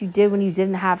things that you did when you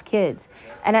didn't have kids.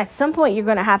 And at some point, you're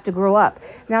going to have to grow up.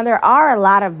 Now, there are a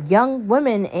lot of young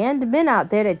women and men out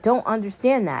there that don't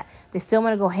understand that. They still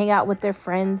want to go hang out with their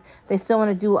friends. They still want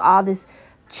to do all this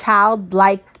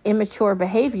childlike, immature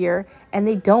behavior, and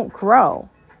they don't grow.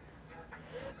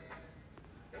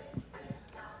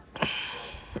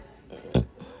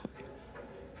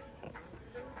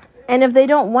 And if they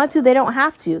don't want to, they don't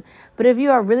have to. But if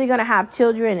you are really going to have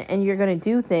children and you're going to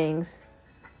do things,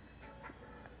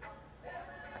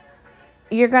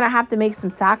 you're going to have to make some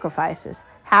sacrifices.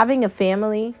 Having a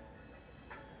family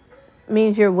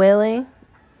means you're willing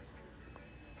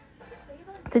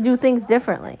to do things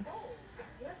differently.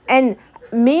 And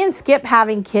me and Skip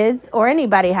having kids, or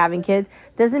anybody having kids,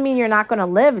 doesn't mean you're not going to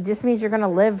live. It just means you're going to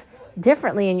live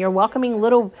differently, and you're welcoming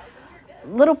little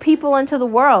people into the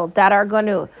world that are going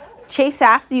to chase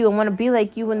after you and want to be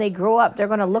like you when they grow up. They're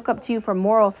going to look up to you for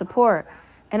moral support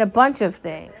and a bunch of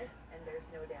things.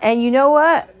 And you know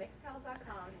what?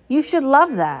 You should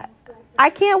love that. I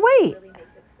can't wait.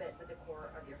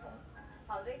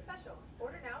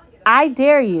 I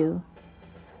dare you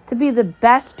to be the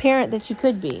best parent that you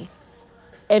could be.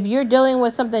 If you're dealing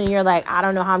with something and you're like, I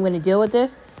don't know how I'm going to deal with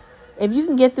this, if you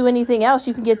can get through anything else,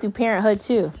 you can get through parenthood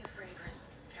too.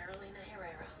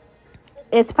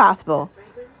 It's possible.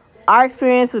 Our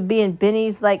experience with being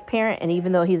Benny's like parent, and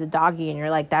even though he's a doggy and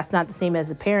you're like, that's not the same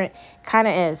as a parent, kind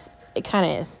of is. It kind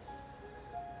of is.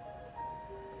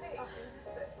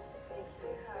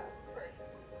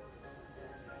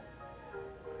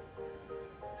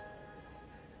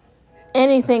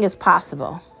 Anything is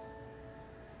possible.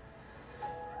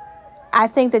 I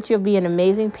think that you'll be an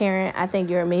amazing parent. I think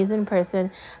you're an amazing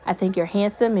person. I think you're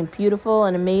handsome and beautiful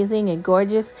and amazing and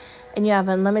gorgeous, and you have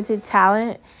unlimited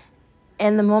talent.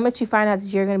 And the moment you find out that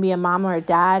you're going to be a mom or a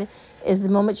dad is the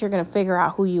moment you're going to figure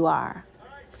out who you are.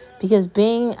 Because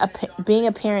being a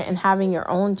parent and having your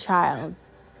own child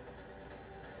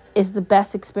is the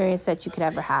best experience that you could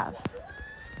ever have.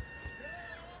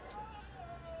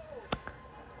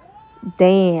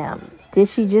 Damn. Did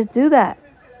she just do that?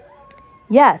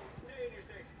 Yes.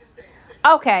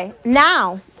 Okay,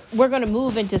 now we're going to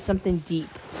move into something deep.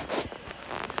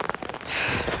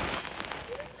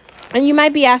 And you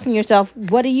might be asking yourself,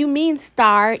 what do you mean,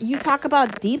 Star? You talk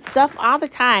about deep stuff all the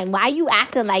time. Why are you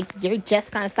acting like you're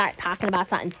just going to start talking about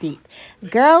something deep?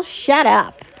 Girl, shut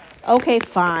up. Okay,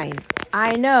 fine.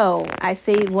 I know I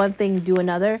say one thing, do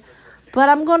another, but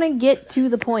I'm going to get to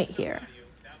the point here.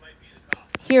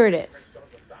 Here it is.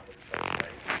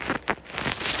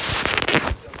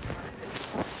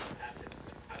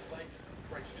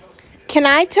 Can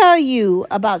I tell you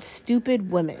about stupid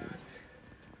women?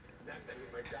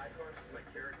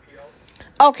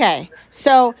 Okay,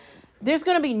 so there's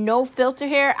going to be no filter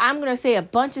here. I'm going to say a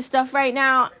bunch of stuff right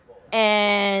now,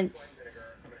 and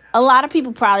a lot of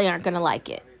people probably aren't going to like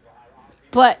it.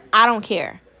 But I don't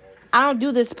care. I don't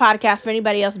do this podcast for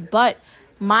anybody else but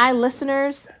my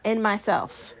listeners and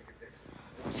myself.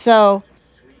 So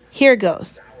here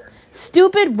goes.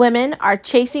 Stupid women are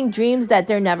chasing dreams that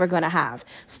they're never going to have.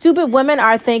 Stupid women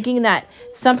are thinking that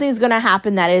something's going to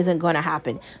happen that isn't going to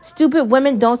happen. Stupid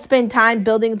women don't spend time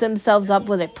building themselves up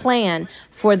with a plan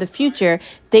for the future.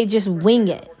 They just wing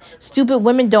it. Stupid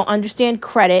women don't understand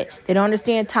credit. They don't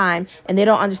understand time, and they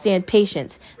don't understand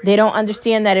patience. They don't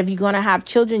understand that if you're going to have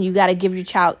children, you got to give your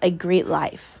child a great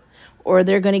life, or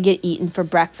they're going to get eaten for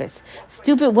breakfast.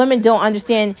 Stupid women don't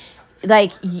understand,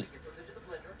 like,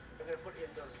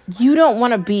 you don't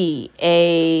want to be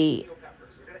a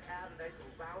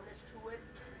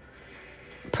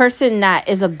person that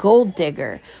is a gold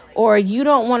digger, or you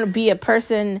don't want to be a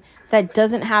person that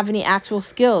doesn't have any actual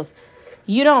skills.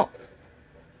 You don't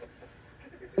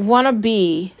want to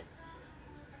be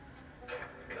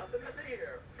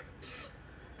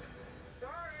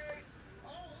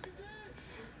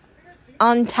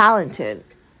untalented,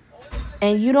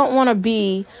 and you don't want to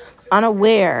be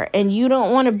unaware, and you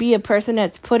don't want to be a person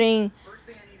that's putting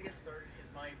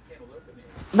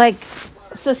like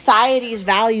society's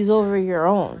values over your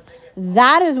own.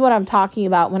 That is what I'm talking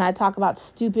about when I talk about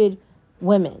stupid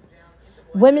women.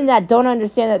 Women that don't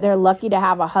understand that they're lucky to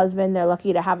have a husband, they're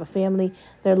lucky to have a family,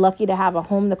 they're lucky to have a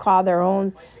home to call their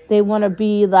own. They want to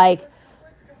be like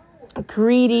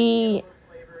greedy,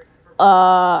 they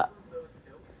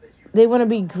want to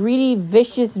be greedy,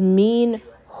 vicious, mean,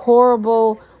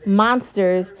 horrible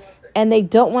monsters, and they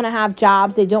don't want to have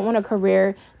jobs, they don't want a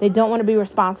career, they don't want to be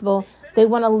responsible. They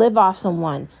want to live off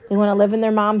someone. They want to live in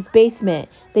their mom's basement.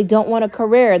 They don't want a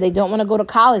career. They don't want to go to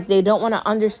college. They don't want to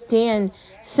understand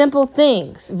simple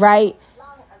things, right?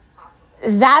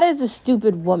 That is a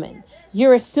stupid woman.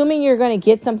 You're assuming you're going to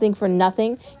get something for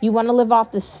nothing. You want to live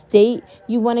off the state.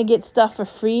 You want to get stuff for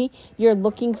free. You're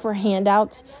looking for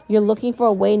handouts. You're looking for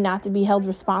a way not to be held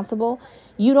responsible.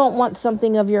 You don't want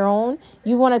something of your own.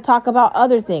 You want to talk about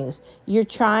other things. You're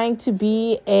trying to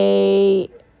be a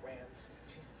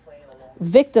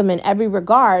victim in every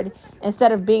regard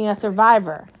instead of being a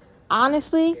survivor.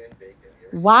 Honestly,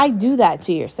 why do that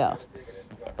to yourself?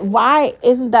 Why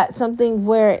isn't that something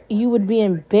where you would be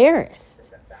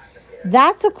embarrassed?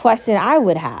 That's a question I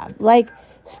would have. Like,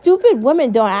 stupid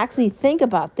women don't actually think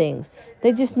about things.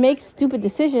 They just make stupid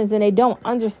decisions and they don't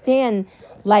understand,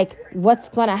 like, what's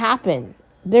going to happen.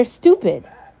 They're stupid.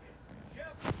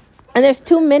 And there's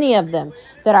too many of them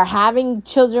that are having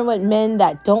children with men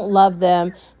that don't love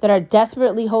them, that are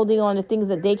desperately holding on to things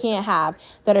that they can't have,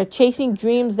 that are chasing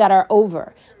dreams that are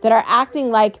over, that are acting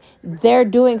like they're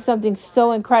doing something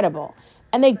so incredible.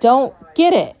 And they don't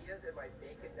get it.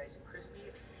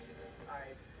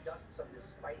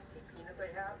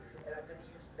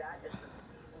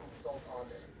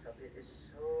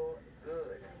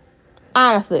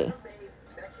 Honestly.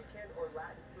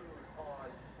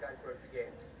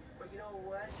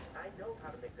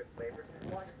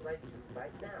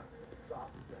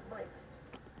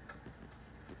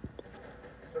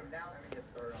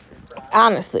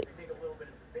 Honestly.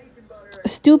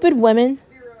 Stupid women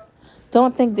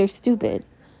don't think they're stupid.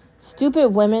 Stupid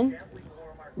women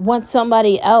want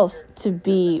somebody else to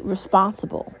be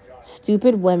responsible.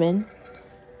 Stupid women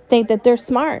think that they're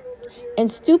smart. And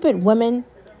stupid women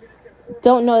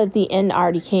don't know that the end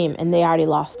already came and they already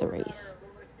lost the race.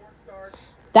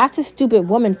 That's a stupid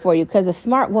woman for you, because a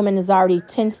smart woman is already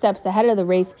 10 steps ahead of the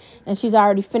race and she's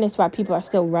already finished while people are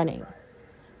still running,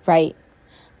 right?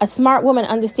 A smart woman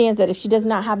understands that if she does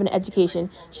not have an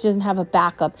education, she doesn't have a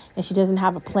backup, and she doesn't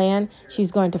have a plan, she's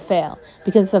going to fail,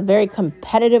 because it's a very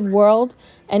competitive world.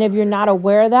 And if you're not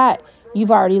aware of that,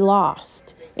 you've already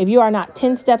lost. If you are not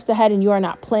 10 steps ahead and you are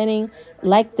not planning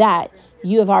like that,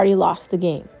 you have already lost the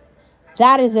game.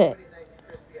 That is it.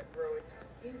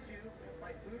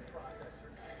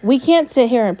 We can't sit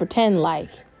here and pretend like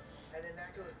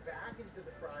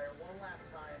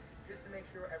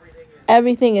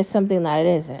everything is something that it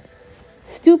isn't.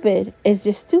 Stupid is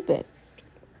just stupid.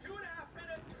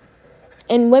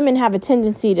 And women have a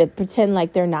tendency to pretend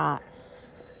like they're not.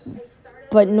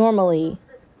 But normally,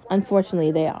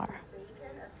 unfortunately, they are.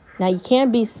 Now, you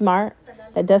can be smart.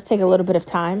 That does take a little bit of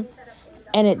time.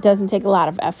 And it doesn't take a lot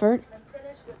of effort.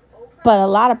 But a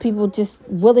lot of people just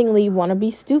willingly want to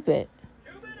be stupid.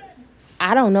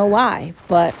 I don't know why,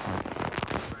 but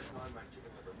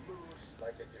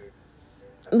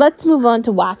let's move on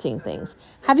to watching things.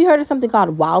 Have you heard of something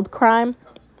called Wild Crime?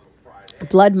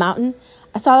 Blood Mountain?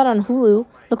 I saw that on Hulu.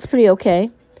 Looks pretty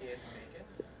okay.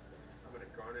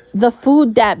 The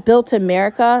Food That Built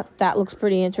America, that looks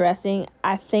pretty interesting.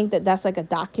 I think that that's like a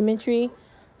documentary.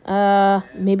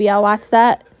 Maybe I'll watch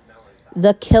that.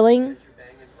 The Killing,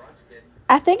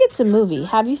 I think it's a movie.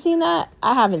 Have you seen that?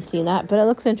 I haven't seen that, but it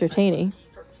looks entertaining.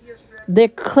 The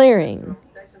Clearing,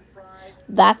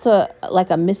 that's a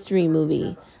mystery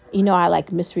movie. You know I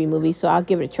like mystery movies, so I'll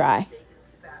give it a try.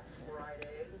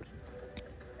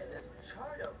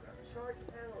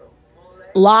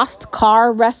 Lost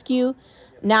Car Rescue.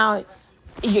 Now,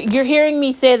 you're hearing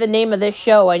me say the name of this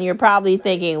show, and you're probably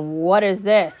thinking, what is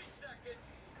this?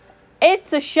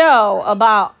 It's a show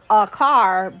about a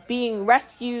car being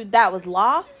rescued that was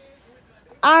lost.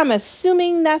 I'm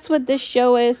assuming that's what this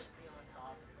show is.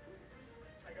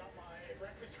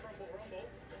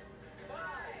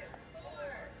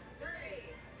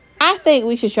 I think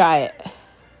we should try it.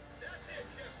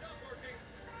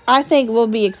 I think we'll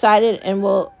be excited and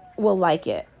we'll like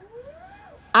it.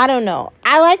 I don't know.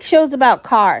 I like shows about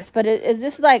cars, but is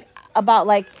this like about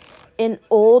like an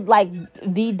old like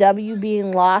VW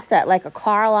being lost at like a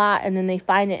car lot, and then they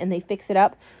find it and they fix it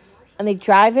up and they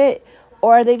drive it,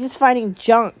 or are they just finding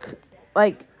junk?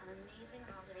 Like,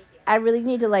 I really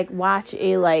need to like watch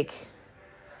a like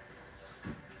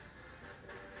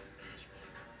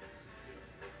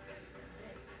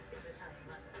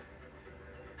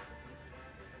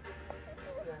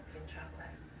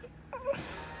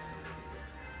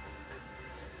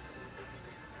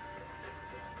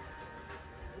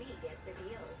We get the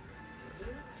deals. You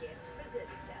gift the good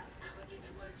stuff.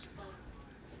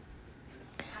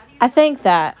 I think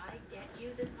that I get you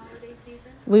this holiday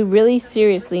season. we really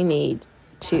seriously need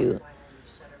to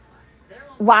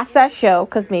watch that show,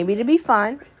 because maybe it'll be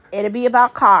fun. It'll be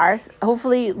about cars.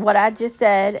 Hopefully, what I just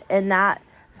said, and not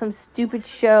some stupid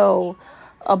show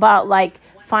about like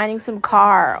finding some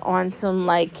car on some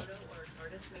like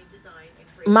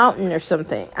mountain or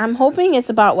something. I'm hoping it's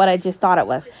about what I just thought it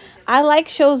was. I like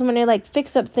shows when they like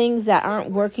fix up things that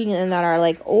aren't working and that are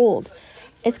like old.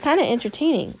 It's kind of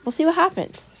entertaining. We'll see what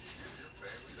happens.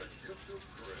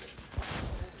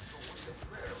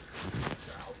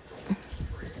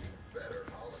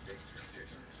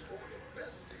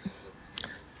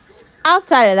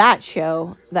 Outside of that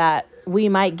show that we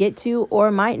might get to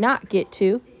or might not get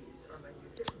to,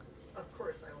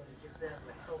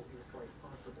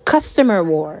 Customer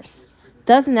Wars.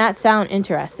 Doesn't that sound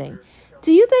interesting?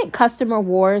 Do you think Customer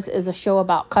Wars is a show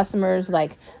about customers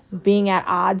like being at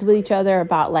odds with each other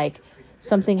about like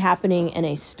something happening in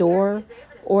a store?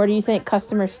 Or do you think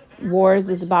Customer Wars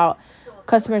is about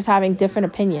customers having different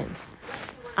opinions?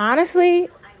 Honestly,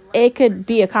 it could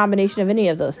be a combination of any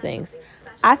of those things.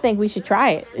 I think we should try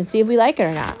it and see if we like it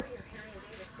or not.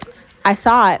 I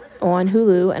saw it on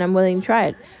Hulu and I'm willing to try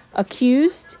it.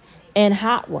 Accused and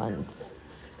Hot Ones.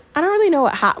 I don't really know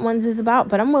what Hot Ones is about,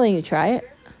 but I'm willing to try it.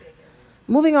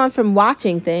 Moving on from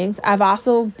watching things, I've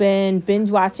also been binge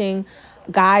watching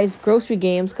Guy's Grocery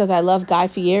Games because I love Guy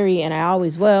Fieri and I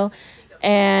always will.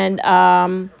 And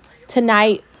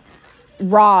tonight,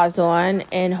 Raw is on,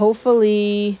 and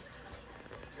hopefully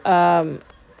our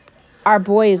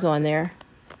boy is on there.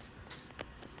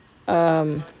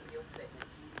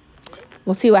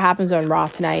 We'll see what happens on Raw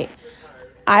tonight.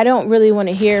 I don't really want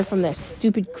to hear from that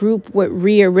stupid group with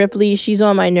Rhea Ripley. She's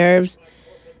on my nerves.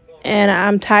 And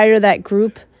I'm tired of that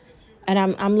group. And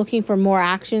I'm looking for more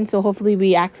action. So hopefully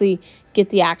we actually get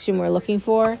the action we're looking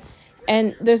for.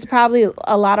 And there's probably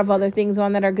a lot of other things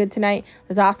on that are good tonight.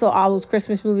 There's also all those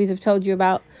Christmas movies I've told you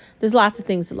about. There's lots of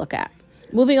things to look at.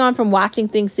 Moving on from watching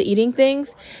things to eating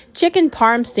things. Chicken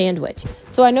parm sandwich.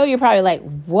 So I know you're probably like,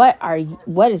 what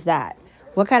is that?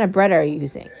 What kind of bread are you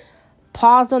using?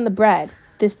 Pause on the bread.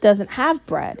 This doesn't have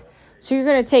bread. So you're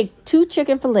going to take 2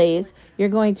 chicken fillets. You're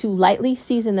going to lightly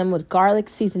season them with garlic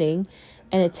seasoning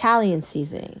and Italian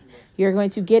seasoning. You're going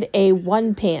to get a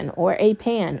one pan or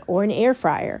an air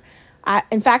fryer.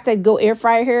 In fact, I'd go air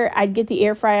fryer here. I'd get the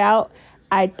air fryer out.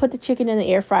 I'd put the chicken in the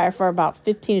air fryer for about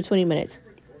 15 to 20 minutes.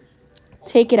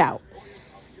 Take it out.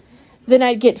 Then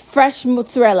I'd get fresh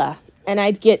mozzarella and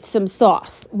I'd get some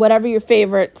sauce, whatever your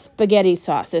favorite spaghetti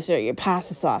sauce is or your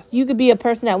pasta sauce. You could be a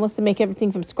person that wants to make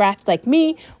everything from scratch like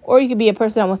me, or you could be a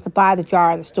person that wants to buy the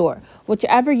jar in the store.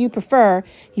 Whichever you prefer,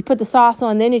 you put the sauce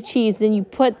on, then the cheese, then you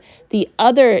put the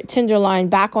other tenderloin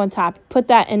back on top, put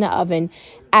that in the oven,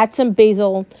 add some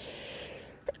basil,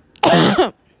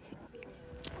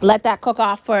 let that cook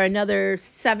off for another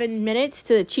 7 minutes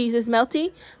till the cheese is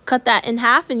melty. Cut that in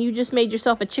half, and you just made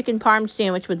yourself a chicken parm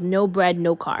sandwich with no bread,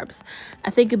 no carbs.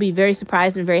 I think you'll be very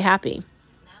surprised and very happy.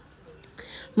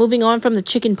 Moving on from the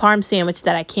chicken parm sandwich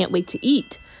that I can't wait to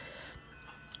eat.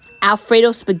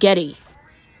 Alfredo spaghetti.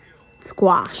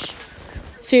 Squash.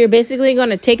 So you're basically going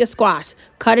to take a squash,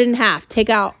 cut it in half,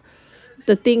 take out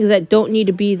the things that don't need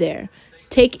to be there.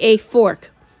 Take a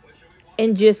fork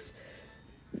and just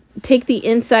take the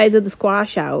insides of the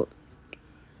squash out.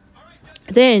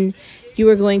 Then you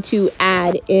are going to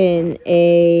add in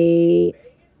a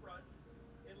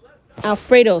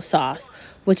Alfredo sauce,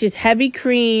 which is heavy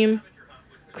cream,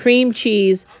 cream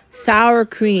cheese, sour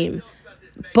cream,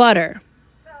 butter,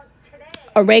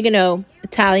 oregano,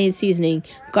 Italian seasoning,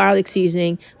 garlic,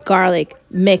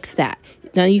 mix that.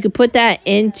 Now you can put that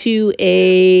into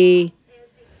a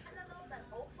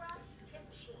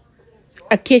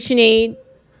KitchenAid.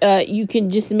 You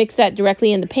can just mix that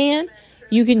directly in the pan.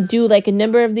 You can do like a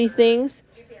number of these things.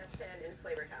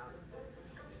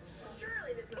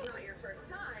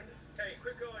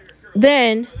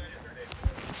 Then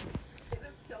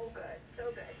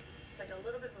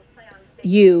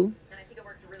you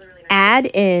add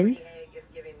in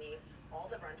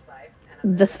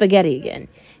the spaghetti again.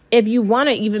 If you want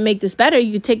to even make this better,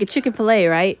 you could take a chicken fillet,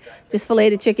 right? Just fillet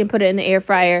the chicken, put it in the air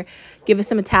fryer, give it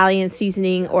some Italian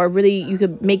seasoning, or really you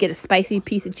could make it a spicy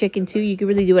piece of chicken too. You could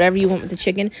really do whatever you want with the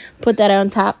chicken. Put that on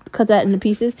top, cut that into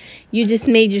pieces. You just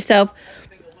made yourself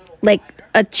like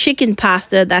a chicken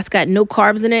pasta that's got no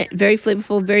carbs in it. Very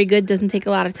flavorful, very good, doesn't take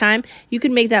a lot of time. You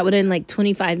can make that within like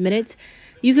 25 minutes.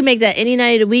 You can make that any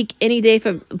night of the week, any day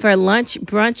for lunch,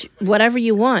 brunch, whatever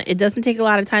you want. It doesn't take a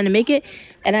lot of time to make it,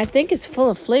 and I think it's full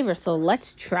of flavor, so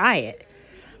let's try it.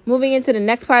 Moving into the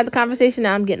next part of the conversation,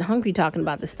 now I'm getting hungry talking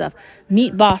about this stuff.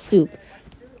 Meatball soup.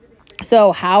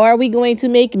 So how are we going to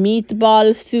make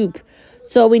meatball soup?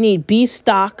 So we need beef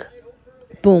stock.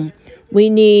 Boom. We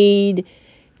need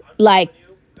like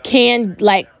canned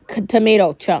like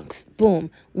tomato chunks.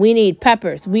 Boom. We need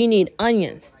peppers. We need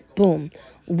onions. Boom.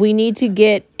 We need to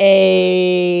get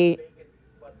a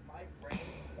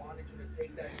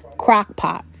crock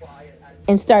pots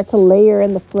and start to layer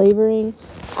in the flavoring.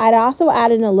 I'd also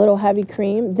add in a little heavy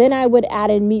cream. Then I would add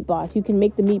in meatballs. You can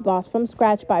make the meatballs from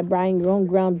scratch by buying your own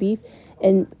ground beef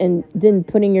and then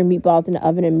putting your meatballs in the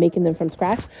oven and making them from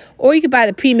scratch. Or you could buy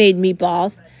the pre-made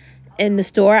meatballs in the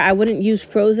store. I wouldn't use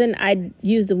frozen. I'd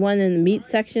use the one in the meat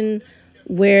section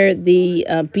where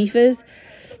the beef is.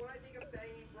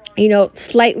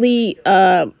 Slightly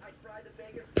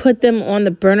put them on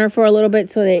the burner for a little bit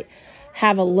so they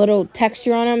have a little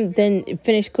texture on them. Then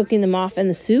finish cooking them off in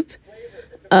the soup.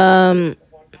 And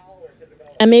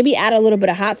maybe add a little bit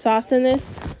of hot sauce in this.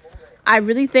 I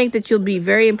really think that you'll be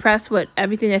very impressed with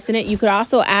everything that's in it. You could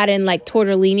also add in like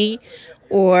tortellini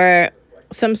or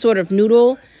some sort of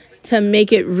noodle to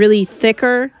make it really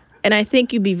thicker. And I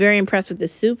think you'd be very impressed with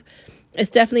this soup.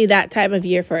 It's definitely that time of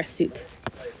year for a soup.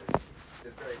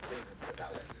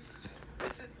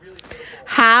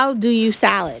 How do you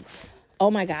salad?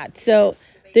 Oh my God. So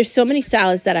there's so many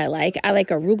salads that I like. I like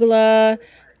arugula.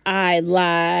 I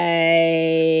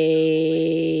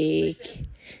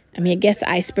guess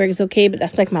iceberg is okay, but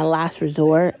that's like my last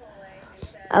resort.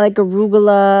 I like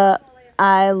arugula.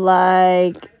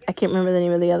 I can't remember the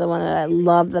name of the other one that I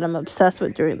love that I'm obsessed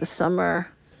with during the summer.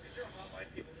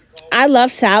 I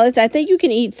love salads. I think you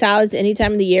can eat salads any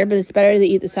time of the year, but it's better to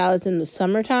eat the salads in the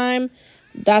summertime.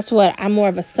 That's what I'm more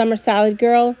of a summer salad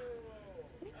girl.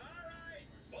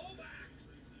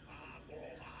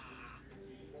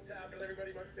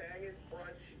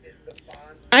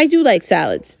 I do like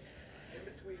salads.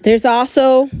 There's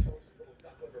also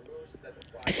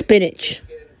spinach.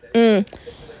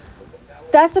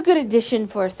 That's a good addition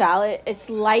for a salad. It's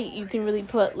light. You can really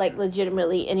put like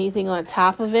legitimately anything on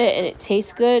top of it and it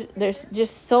tastes good. There's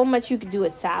just so much you can do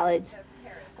with salads.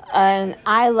 And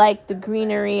I like the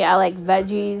greenery. I like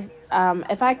veggies.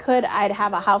 If I could, I'd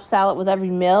have a house salad with every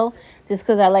meal just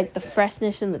because I like the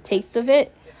freshness and the taste of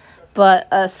it.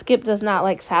 But Skip does not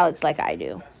like salads like I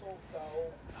do,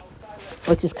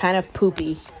 which is kind of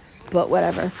poopy, but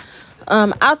whatever.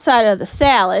 Outside of the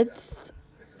salads,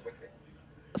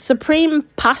 supreme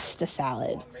pasta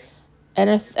salad.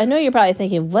 And I know you're probably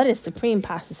thinking, what is supreme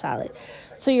pasta salad?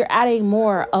 So you're adding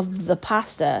more of the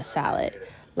pasta salad.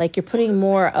 Like you're putting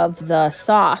more of the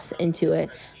sauce into it.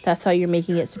 That's how you're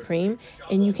making it supreme.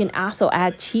 And you can also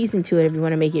add cheese into it if you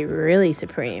want to make it really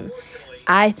supreme.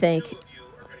 I think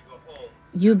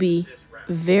you'll be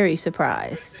very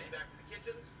surprised.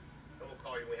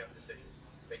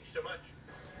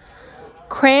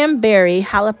 Cranberry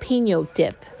jalapeno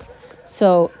dip.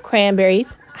 So cranberries,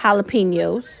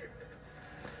 jalapenos,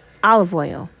 olive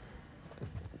oil,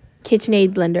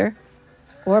 KitchenAid blender,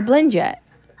 or a blend jet.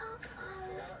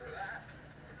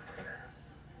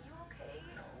 You okay?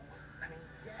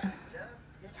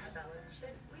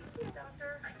 Should we see a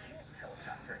doctor? I can't tell if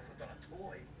doctor I slipped on a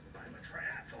toy. I'm a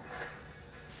triathlete.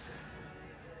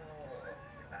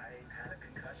 I had a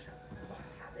concussion.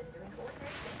 Most have been doing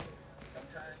ordinary things.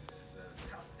 Sometimes the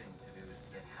tough thing to do is to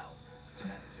get help to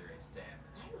prevent serious damage.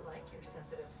 I like your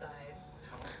sensitive side.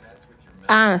 Don't mess with your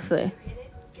Honestly, You hit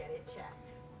it, get it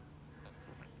checked.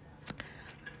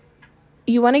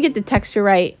 you want to get the texture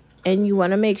right, and you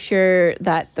want to make sure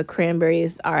that the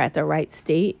cranberries are at the right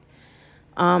state.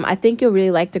 I think you'll really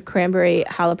like the cranberry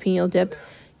jalapeno dip.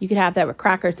 You could have that with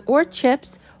crackers or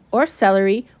chips or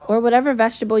celery or whatever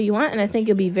vegetable you want, and I think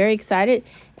you'll be very excited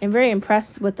and very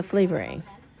impressed with the flavoring.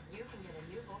 You can get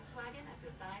a new Volkswagen at the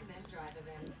Sign Then Drive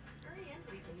event. Hurry in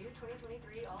to lease a new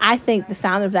 2023 I think the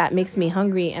sound of that makes me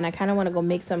hungry, and I kind of want to go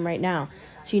make some right now.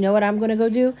 So you know what I'm going to go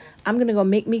do? I'm going to go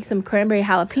make me some cranberry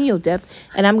jalapeno dip,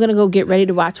 and I'm going to go get ready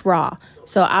to watch Raw.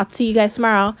 So I'll see you guys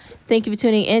tomorrow. Thank you for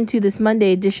tuning in to this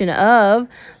Monday edition of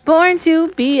Born to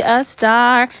Be a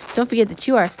Star. Don't forget that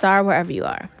you are a star wherever you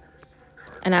are.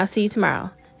 And I'll see you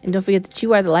tomorrow. And don't forget that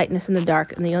you are the lightness in the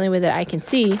dark, and the only way that I can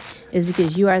see is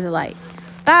because you are the light.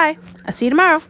 Bye. I'll see you tomorrow.